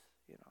truth.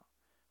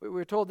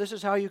 We're told this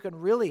is how you can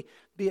really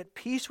be at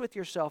peace with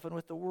yourself and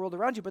with the world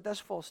around you, but that's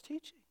false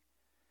teaching.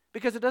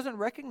 Because it doesn't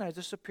recognize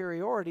the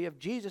superiority of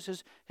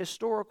Jesus'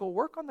 historical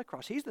work on the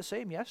cross. He's the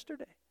same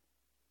yesterday.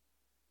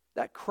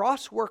 That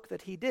cross work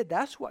that He did,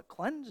 that's what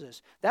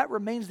cleanses. That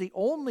remains the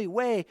only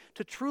way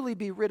to truly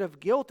be rid of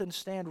guilt and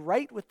stand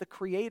right with the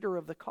Creator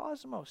of the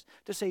cosmos.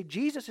 To say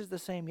Jesus is the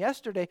same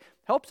yesterday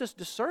helps us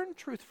discern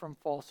truth from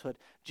falsehood.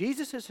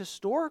 Jesus'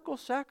 historical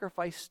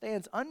sacrifice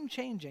stands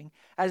unchanging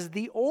as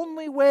the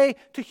only way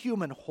to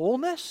human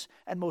wholeness,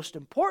 and most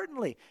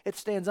importantly, it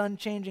stands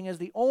unchanging as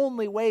the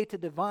only way to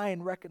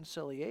divine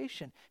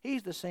reconciliation.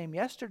 He's the same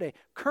yesterday.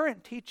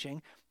 Current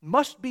teaching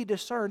must be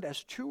discerned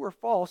as true or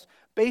false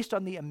based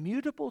on the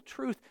immutable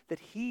truth that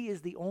He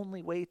is the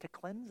only way to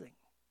cleansing.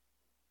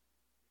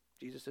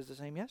 Jesus is the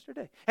same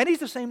yesterday, and He's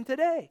the same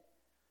today.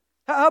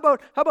 How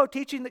about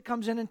teaching that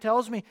comes in and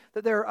tells me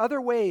that there are other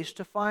ways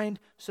to find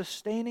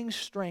sustaining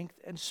strength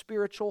and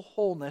spiritual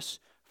wholeness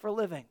for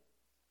living?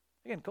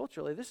 Again,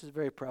 culturally, this is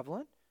very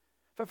prevalent.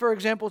 For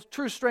example,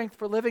 true strength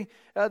for living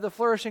the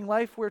flourishing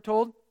life, we're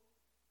told.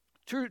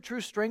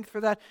 True strength for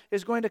that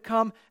is going to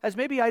come as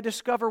maybe I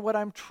discover what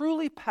I'm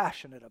truly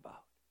passionate about.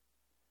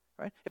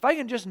 Right? If I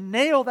can just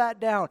nail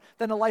that down,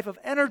 then a life of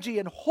energy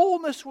and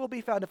wholeness will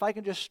be found. If I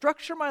can just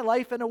structure my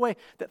life in a way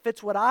that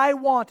fits what I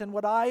want and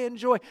what I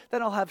enjoy,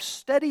 then I'll have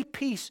steady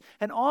peace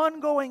and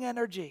ongoing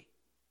energy.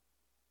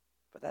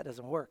 But that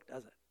doesn't work,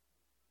 does it?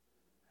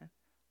 Right?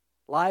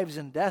 Lives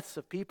and deaths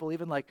of people,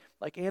 even like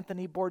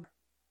Anthony Bourdain,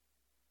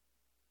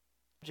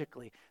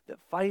 that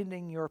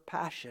finding your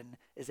passion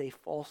is a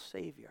false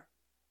savior.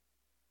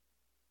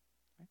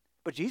 Right?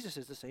 But Jesus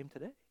is the same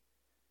today.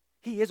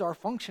 He is our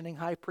functioning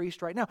high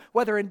priest right now.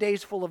 Whether in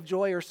days full of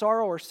joy or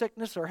sorrow or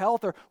sickness or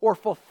health or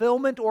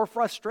fulfillment or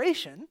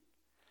frustration,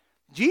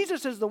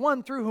 Jesus is the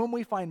one through whom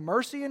we find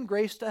mercy and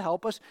grace to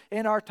help us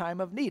in our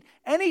time of need.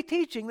 Any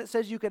teaching that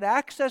says you can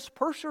access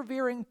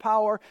persevering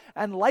power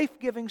and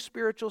life-giving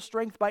spiritual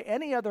strength by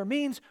any other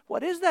means,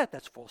 what is that?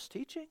 That's false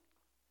teaching.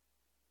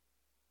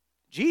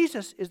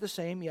 Jesus is the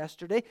same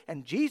yesterday,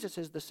 and Jesus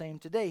is the same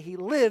today. He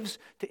lives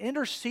to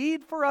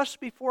intercede for us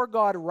before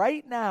God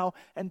right now,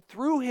 and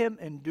through Him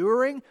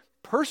enduring,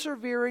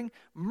 persevering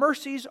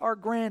mercies are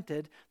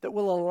granted that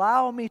will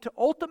allow me to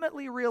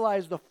ultimately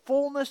realize the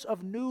fullness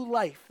of new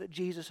life that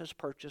Jesus has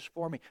purchased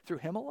for me through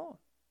Him alone.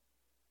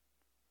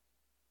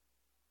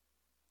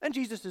 And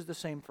Jesus is the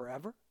same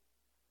forever.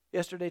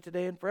 Yesterday,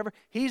 today, and forever.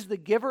 He's the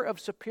giver of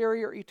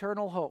superior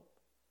eternal hope.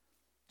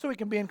 So we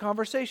can be in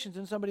conversations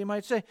and somebody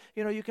might say,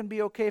 you can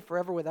be okay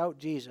forever without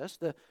Jesus.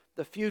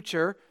 The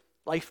future,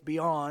 life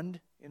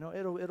beyond,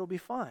 it'll be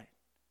fine.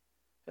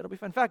 It'll be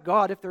fine. In fact,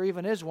 God, if there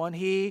even is one,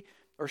 He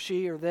or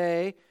she or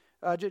they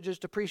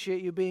just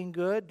appreciate you being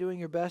good, doing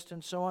your best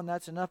and so on.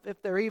 That's enough.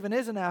 If there even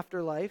is an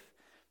afterlife,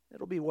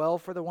 it'll be well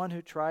for the one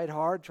who tried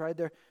hard, tried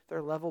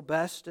their level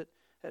best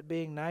at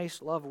being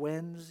nice. Love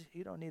wins.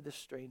 You don't need this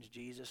strange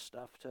Jesus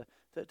stuff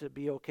to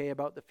be okay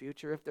about the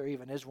future, if there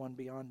even is one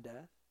beyond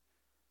death.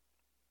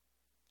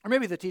 Or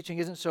maybe the teaching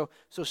isn't so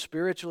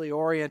spiritually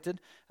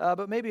oriented,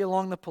 but maybe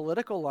along the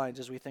political lines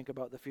as we think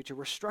about the future.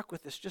 We're struck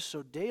with this just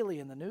so daily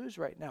in the news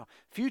right now.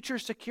 Future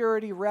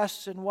security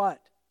rests in what?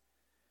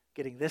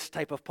 Getting this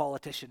type of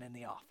politician in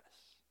the office.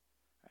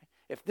 Right?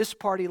 If this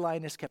party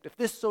line is kept, if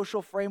this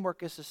social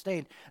framework is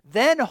sustained,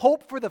 then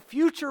hope for the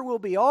future will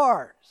be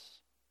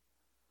ours.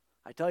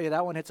 I tell you,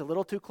 that one hits a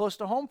little too close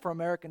to home for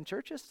American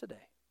churches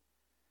today.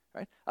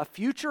 Right? A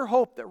future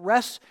hope that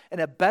rests in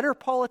a better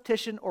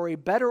politician or a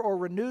better or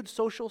renewed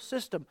social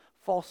system,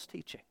 false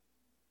teaching.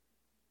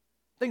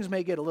 Things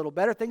may get a little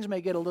better, things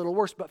may get a little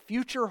worse, but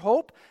future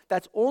hope,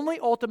 that's only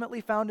ultimately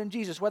found in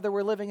Jesus, whether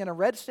we're living in a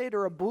red state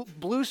or a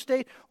blue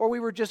state, or we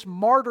were just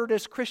martyred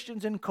as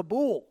Christians in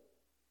Kabul.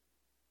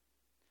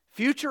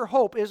 Future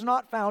hope is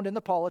not found in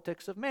the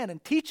politics of man,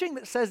 and teaching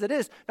that says it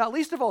is, not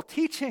least of all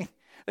teaching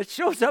that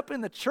shows up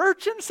in the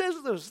church and says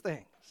those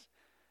things.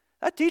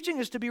 That teaching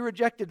is to be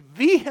rejected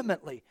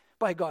vehemently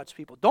by God's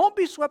people. Don't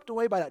be swept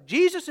away by that.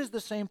 Jesus is the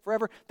same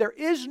forever. There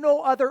is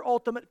no other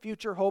ultimate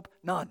future hope,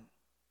 none.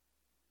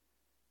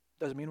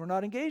 Doesn't mean we're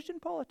not engaged in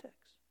politics,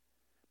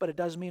 but it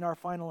does mean our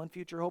final and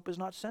future hope is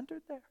not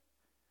centered there.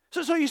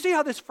 So you see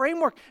how this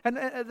framework and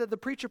the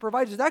preacher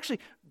provides is actually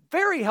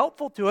very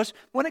helpful to us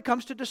when it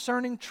comes to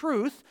discerning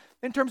truth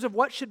in terms of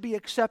what should be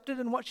accepted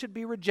and what should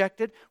be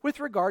rejected with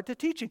regard to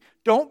teaching.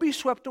 Don't be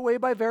swept away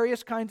by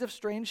various kinds of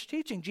strange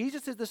teaching.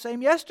 Jesus is the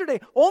same yesterday.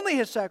 Only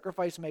His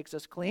sacrifice makes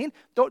us clean.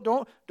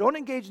 Don't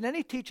engage in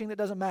any teaching that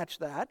doesn't match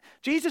that.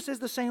 Jesus is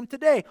the same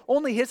today.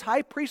 Only His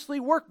high priestly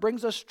work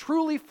brings us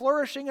truly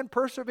flourishing and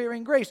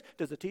persevering grace.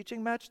 Does the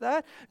teaching match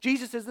that?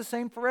 Jesus is the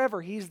same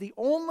forever. He's the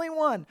only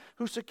one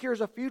who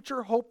secures a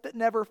future hope that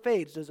never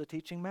fades. Does the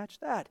teaching match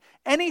that?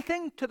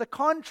 Anything to the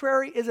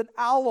contrary is an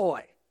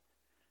alloy.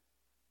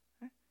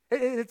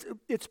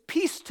 It's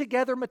pieced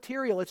together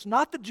material. It's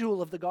not the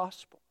jewel of the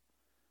gospel.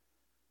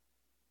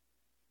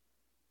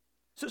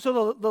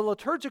 So the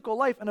liturgical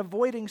life and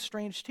avoiding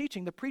strange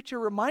teaching, the preacher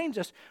reminds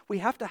us we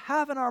have to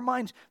have in our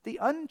minds the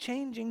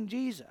unchanging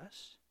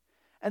Jesus.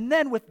 And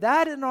then with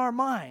that in our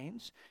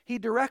minds, he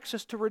directs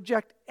us to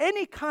reject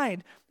any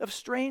kind of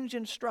strange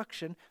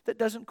instruction that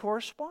doesn't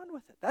correspond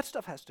with it. That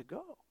stuff has to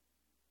go.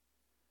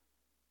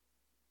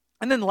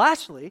 And then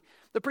lastly,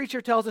 the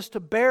preacher tells us to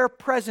bear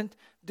present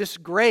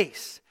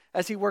disgrace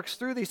as he works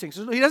through these things.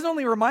 So he doesn't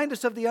only remind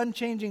us of the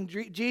unchanging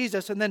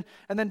Jesus and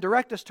then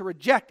direct us to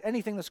reject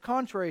anything that's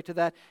contrary to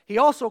that. He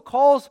also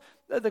calls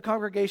the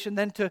congregation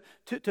then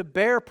to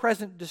bear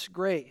present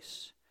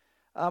disgrace,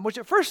 which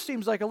at first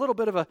seems like a little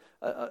bit of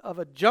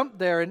a jump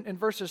there in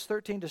verses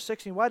 13 to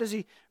 16. Why does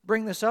he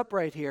bring this up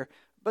right here?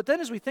 But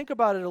then as we think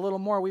about it a little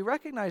more, we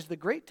recognize the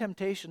great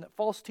temptation that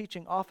false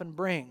teaching often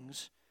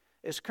brings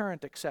is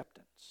current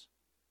acceptance.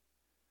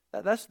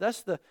 That's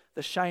the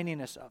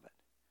shininess of it.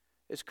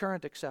 Is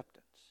current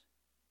acceptance.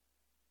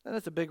 And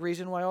that's a big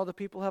reason why all the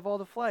people have all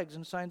the flags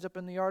and signs up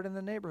in the yard in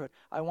the neighborhood.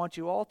 I want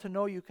you all to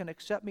know you can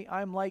accept me.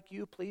 I'm like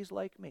you. Please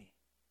like me.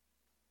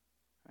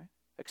 Right?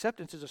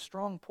 Acceptance is a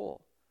strong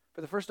pull. For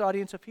the first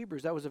audience of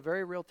Hebrews, that was a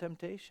very real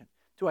temptation.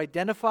 To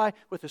identify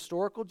with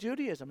historical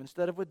Judaism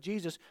instead of with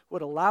Jesus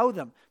would allow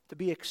them to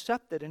be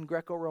accepted in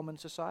Greco-Roman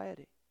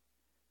society.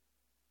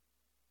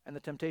 And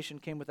the temptation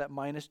came with that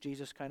minus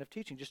Jesus kind of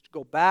teaching. Just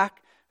go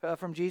back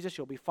from Jesus.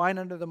 You'll be fine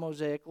under the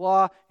Mosaic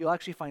law. You'll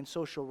actually find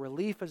social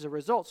relief as a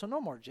result. So no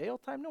more jail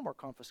time, no more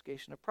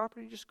confiscation of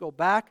property. Just go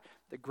back.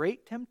 The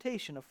great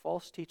temptation of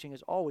false teaching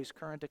is always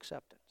current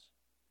acceptance.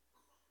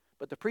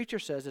 But the preacher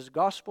says, as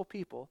gospel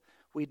people,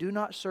 we do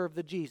not serve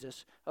the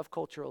Jesus of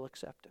cultural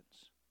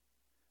acceptance.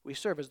 We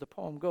serve, as the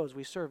poem goes,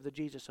 we serve the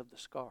Jesus of the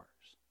scars.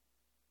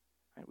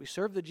 Right? We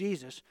serve the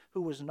Jesus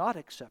who was not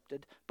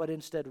accepted, but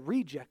instead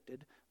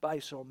rejected by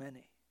so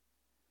many.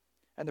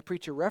 And the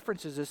preacher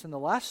references this in the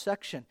last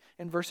section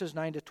in verses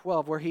 9 to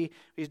 12, where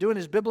he's doing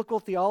his biblical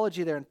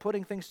theology there and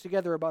putting things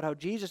together about how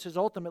Jesus is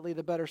ultimately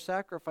the better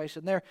sacrifice.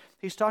 And there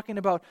he's talking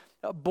about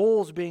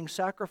bulls being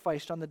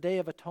sacrificed on the Day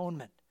of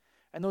Atonement.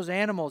 And those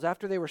animals,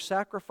 after they were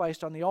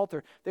sacrificed on the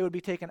altar, they would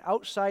be taken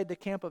outside the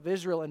camp of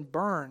Israel and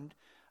burned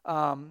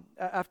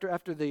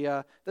after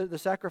the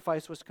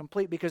sacrifice was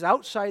complete, because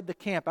outside the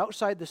camp,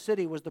 outside the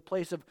city, was the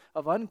place of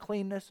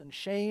uncleanness and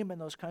shame and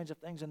those kinds of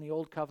things in the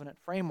Old Covenant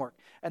framework.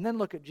 And then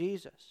look at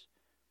Jesus.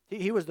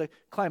 He was the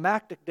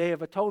climactic Day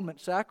of Atonement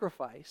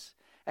sacrifice,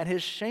 and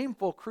his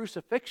shameful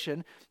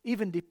crucifixion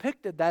even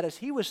depicted that as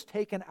he was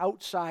taken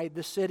outside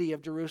the city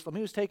of Jerusalem.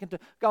 He was taken to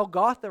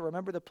Golgotha,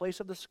 remember, the place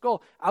of the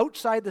skull.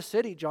 Outside the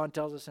city, John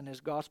tells us in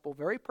his gospel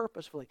very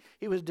purposefully.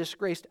 He was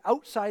disgraced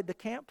outside the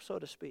camp, so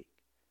to speak.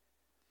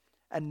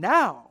 And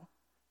now,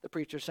 the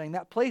preacher's saying,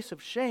 that place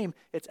of shame,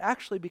 it's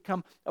actually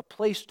become a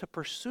place to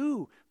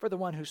pursue for the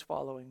one who's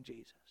following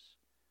Jesus.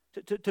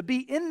 To be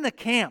in the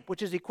camp,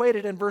 which is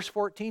equated in verse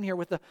 14 here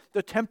with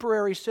the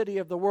temporary city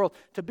of the world.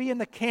 To be in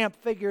the camp,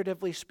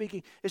 figuratively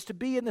speaking, is to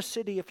be in the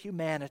city of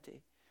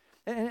humanity.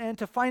 And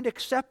to find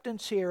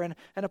acceptance here and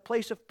a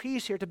place of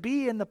peace here. To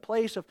be in the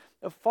place of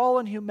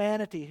fallen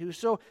humanity who's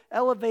so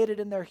elevated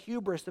in their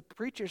hubris. The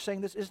preacher's saying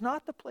this is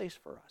not the place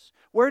for us.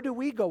 Where do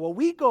we go? Well,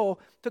 we go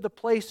to the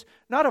place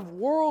not of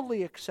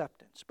worldly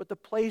acceptance, but the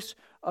place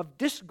of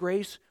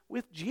disgrace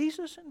with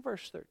Jesus in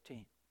verse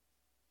 13.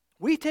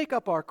 We take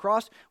up our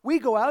cross, we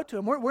go out to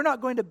him. We're not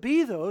going to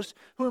be those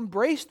who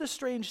embrace the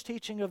strange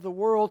teaching of the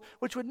world,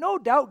 which would no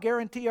doubt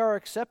guarantee our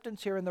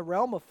acceptance here in the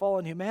realm of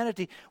fallen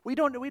humanity. We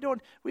don't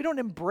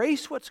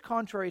embrace what's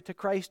contrary to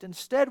Christ.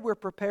 Instead, we're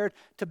prepared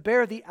to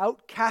bear the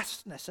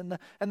outcastness and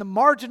the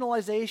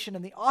marginalization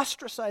and the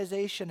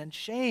ostracization and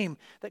shame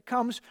that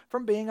comes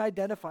from being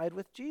identified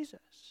with Jesus.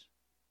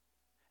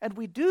 And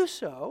we do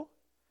so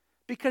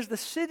because the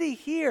city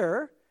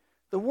here,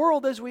 the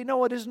world as we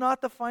know it, is not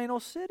the final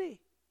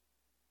city.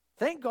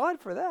 Thank God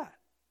for that.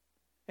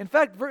 In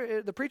fact,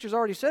 the preacher's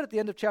already said at the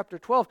end of chapter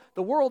 12,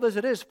 the world as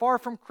it is, far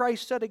from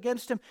Christ set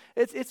against him,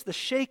 it's the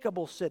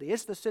shakeable city.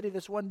 It's the city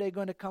that's one day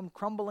going to come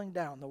crumbling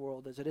down, the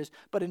world as it is.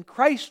 But in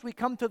Christ we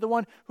come to the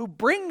one who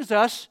brings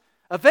us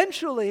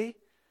eventually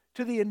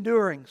to the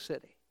enduring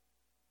city.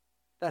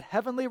 That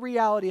heavenly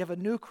reality of a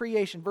new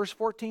creation. Verse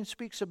 14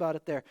 speaks about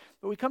it there.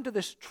 But we come to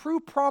this true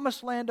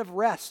promised land of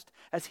rest,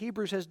 as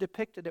Hebrews has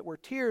depicted it, where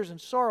tears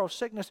and sorrow,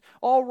 sickness,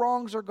 all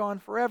wrongs are gone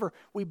forever.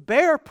 We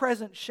bear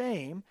present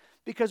shame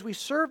because we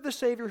serve the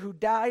Savior who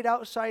died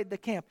outside the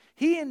camp.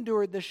 He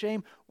endured the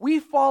shame. We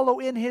follow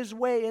in his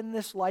way in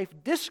this life,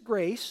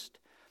 disgraced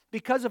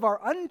because of our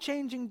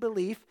unchanging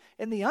belief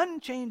in the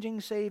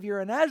unchanging Savior.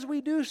 And as we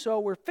do so,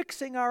 we're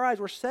fixing our eyes,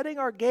 we're setting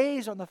our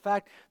gaze on the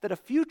fact that a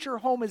future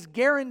home is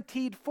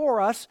guaranteed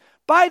for us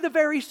by the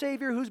very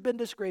Savior who's been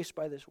disgraced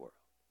by this world.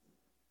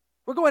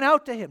 We're going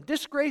out to him.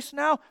 Disgrace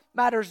now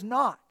matters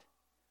not,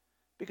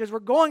 because we're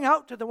going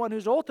out to the one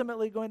who's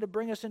ultimately going to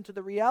bring us into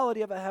the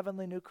reality of a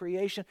heavenly new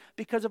creation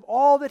because of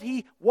all that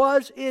he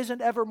was, is,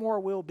 and evermore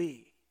will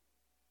be.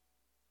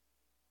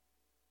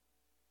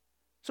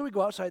 So we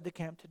go outside the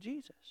camp to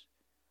Jesus.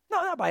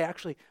 Not by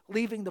actually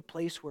leaving the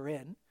place we're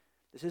in.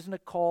 This isn't a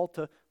call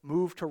to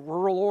move to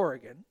rural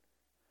Oregon,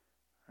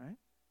 right?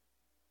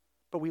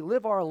 But we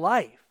live our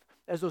life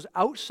as those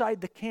outside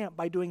the camp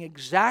by doing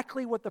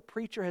exactly what the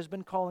preacher has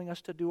been calling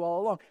us to do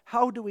all along.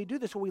 How do we do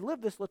this? Well, we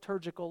live this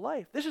liturgical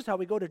life. This is how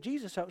we go to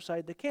Jesus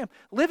outside the camp,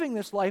 living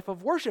this life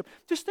of worship.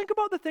 Just think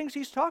about the things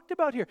he's talked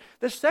about here.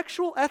 The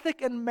sexual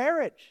ethic in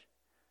marriage.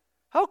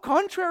 How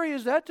contrary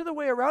is that to the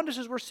way around us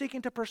as we're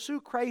seeking to pursue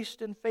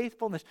Christ in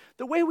faithfulness?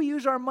 The way we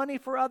use our money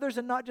for others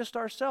and not just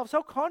ourselves.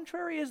 How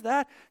contrary is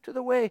that to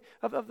the way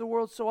of the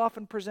world so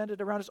often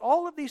presented around us?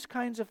 All of these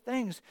kinds of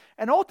things.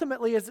 And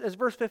ultimately, as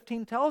verse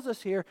 15 tells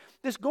us here,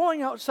 this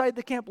going outside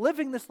the camp,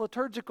 living this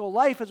liturgical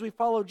life as we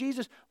follow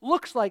Jesus,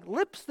 looks like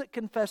lips that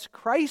confess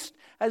Christ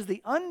as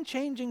the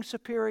unchanging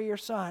superior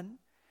Son.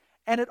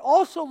 And it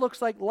also looks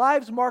like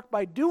lives marked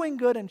by doing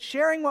good and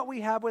sharing what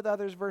we have with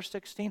others, verse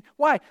 16.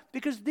 Why?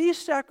 Because these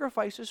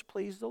sacrifices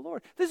please the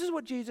Lord. This is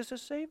what Jesus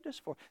has saved us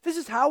for. This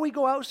is how we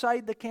go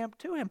outside the camp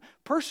to him,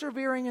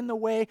 persevering in the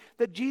way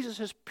that Jesus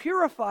has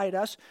purified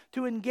us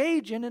to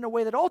engage in a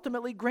way that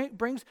ultimately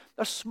brings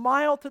a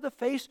smile to the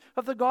face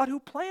of the God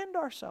who planned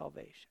our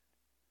salvation.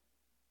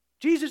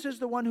 Jesus is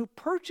the one who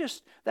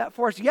purchased that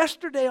for us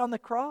yesterday on the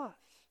cross.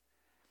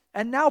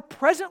 And now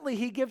presently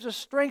he gives us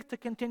strength to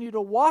continue to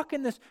walk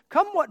in this,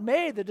 come what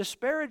may, the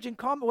disparaging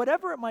comment,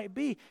 whatever it might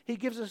be, he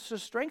gives us the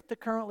strength to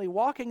currently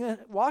walk in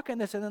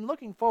this and then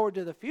looking forward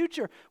to the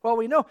future. Well,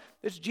 we know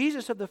it's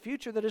Jesus of the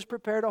future that has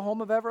prepared a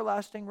home of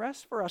everlasting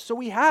rest for us. So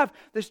we have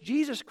this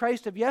Jesus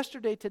Christ of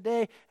yesterday,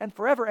 today, and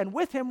forever. And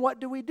with him,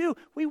 what do?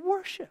 We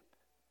worship.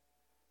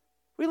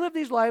 We live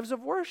these lives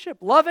of worship,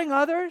 loving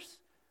others,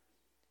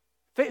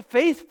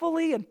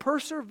 faithfully and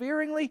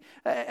perseveringly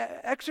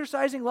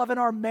exercising love in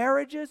our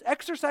marriages,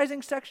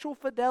 exercising sexual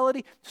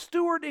fidelity,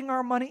 stewarding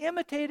our money,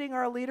 imitating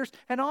our leaders,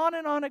 and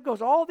on it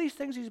goes. All these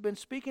things he's been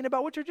speaking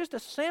about, which are just a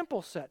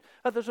sample set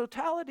of the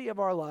totality of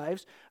our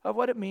lives, of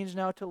what it means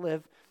now to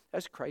live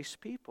as Christ's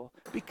people.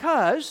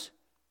 Because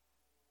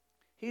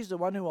he's the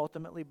one who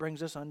ultimately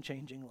brings us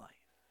unchanging life.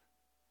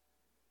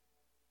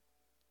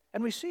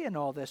 And we see in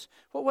all this,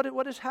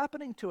 what is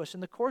happening to us in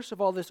the course of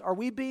all this? Are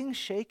we being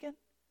shaken?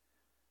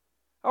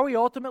 Are we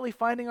ultimately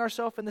finding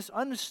ourselves in this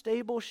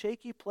unstable,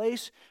 shaky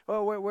place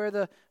where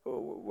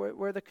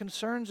the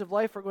concerns of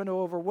life are going to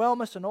overwhelm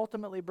us and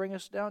ultimately bring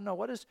us down? No,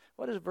 what does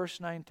verse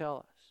 9 tell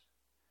us?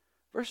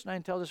 Verse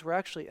 9 tells us we're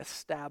actually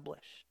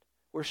established.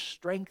 We're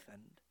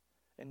strengthened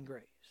in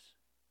grace.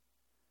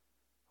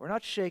 We're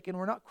not shaken,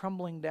 we're not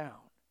crumbling down,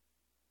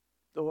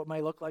 though it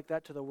might look like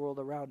that to the world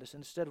around us.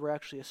 Instead, we're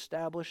actually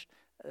established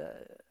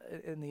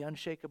in the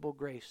unshakable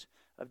grace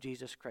of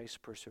Jesus Christ's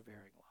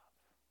persevering love.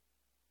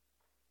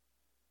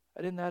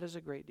 And in that is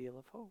a great deal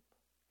of hope.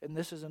 And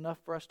this is enough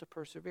for us to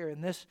persevere.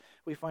 In this,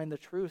 we find the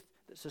truth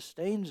that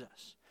sustains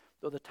us,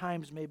 though the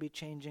times may be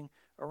changing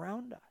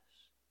around us.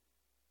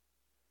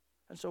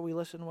 And so we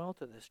listen well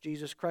to this.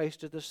 Jesus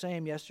Christ is the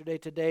same yesterday,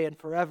 today, and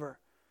forever.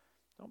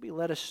 Don't be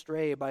led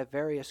astray by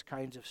various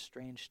kinds of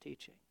strange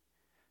teaching,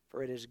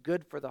 for it is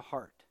good for the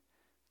heart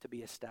to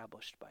be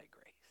established by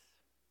grace.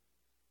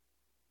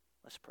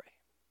 Let's pray.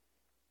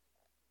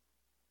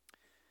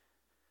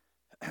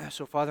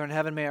 So, Father in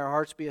heaven, may our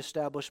hearts be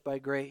established by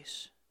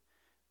grace.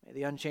 May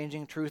the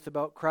unchanging truth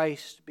about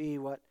Christ be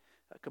what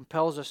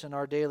compels us in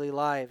our daily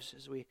lives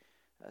as we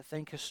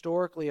think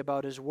historically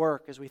about His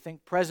work, as we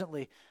think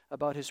presently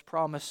about His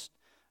promised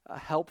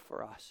help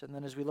for us, and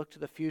then as we look to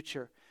the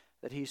future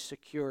that He's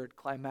secured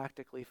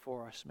climactically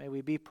for us. May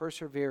we be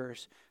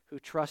perseverers who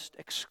trust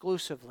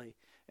exclusively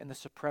in the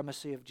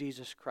supremacy of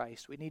Jesus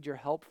Christ. We need your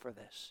help for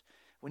this.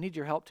 We need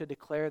your help to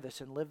declare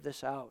this and live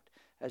this out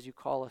as you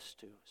call us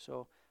to.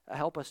 So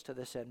help us to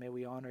this end. May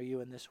we honor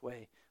you in this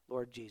way,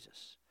 Lord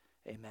Jesus.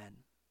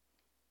 Amen.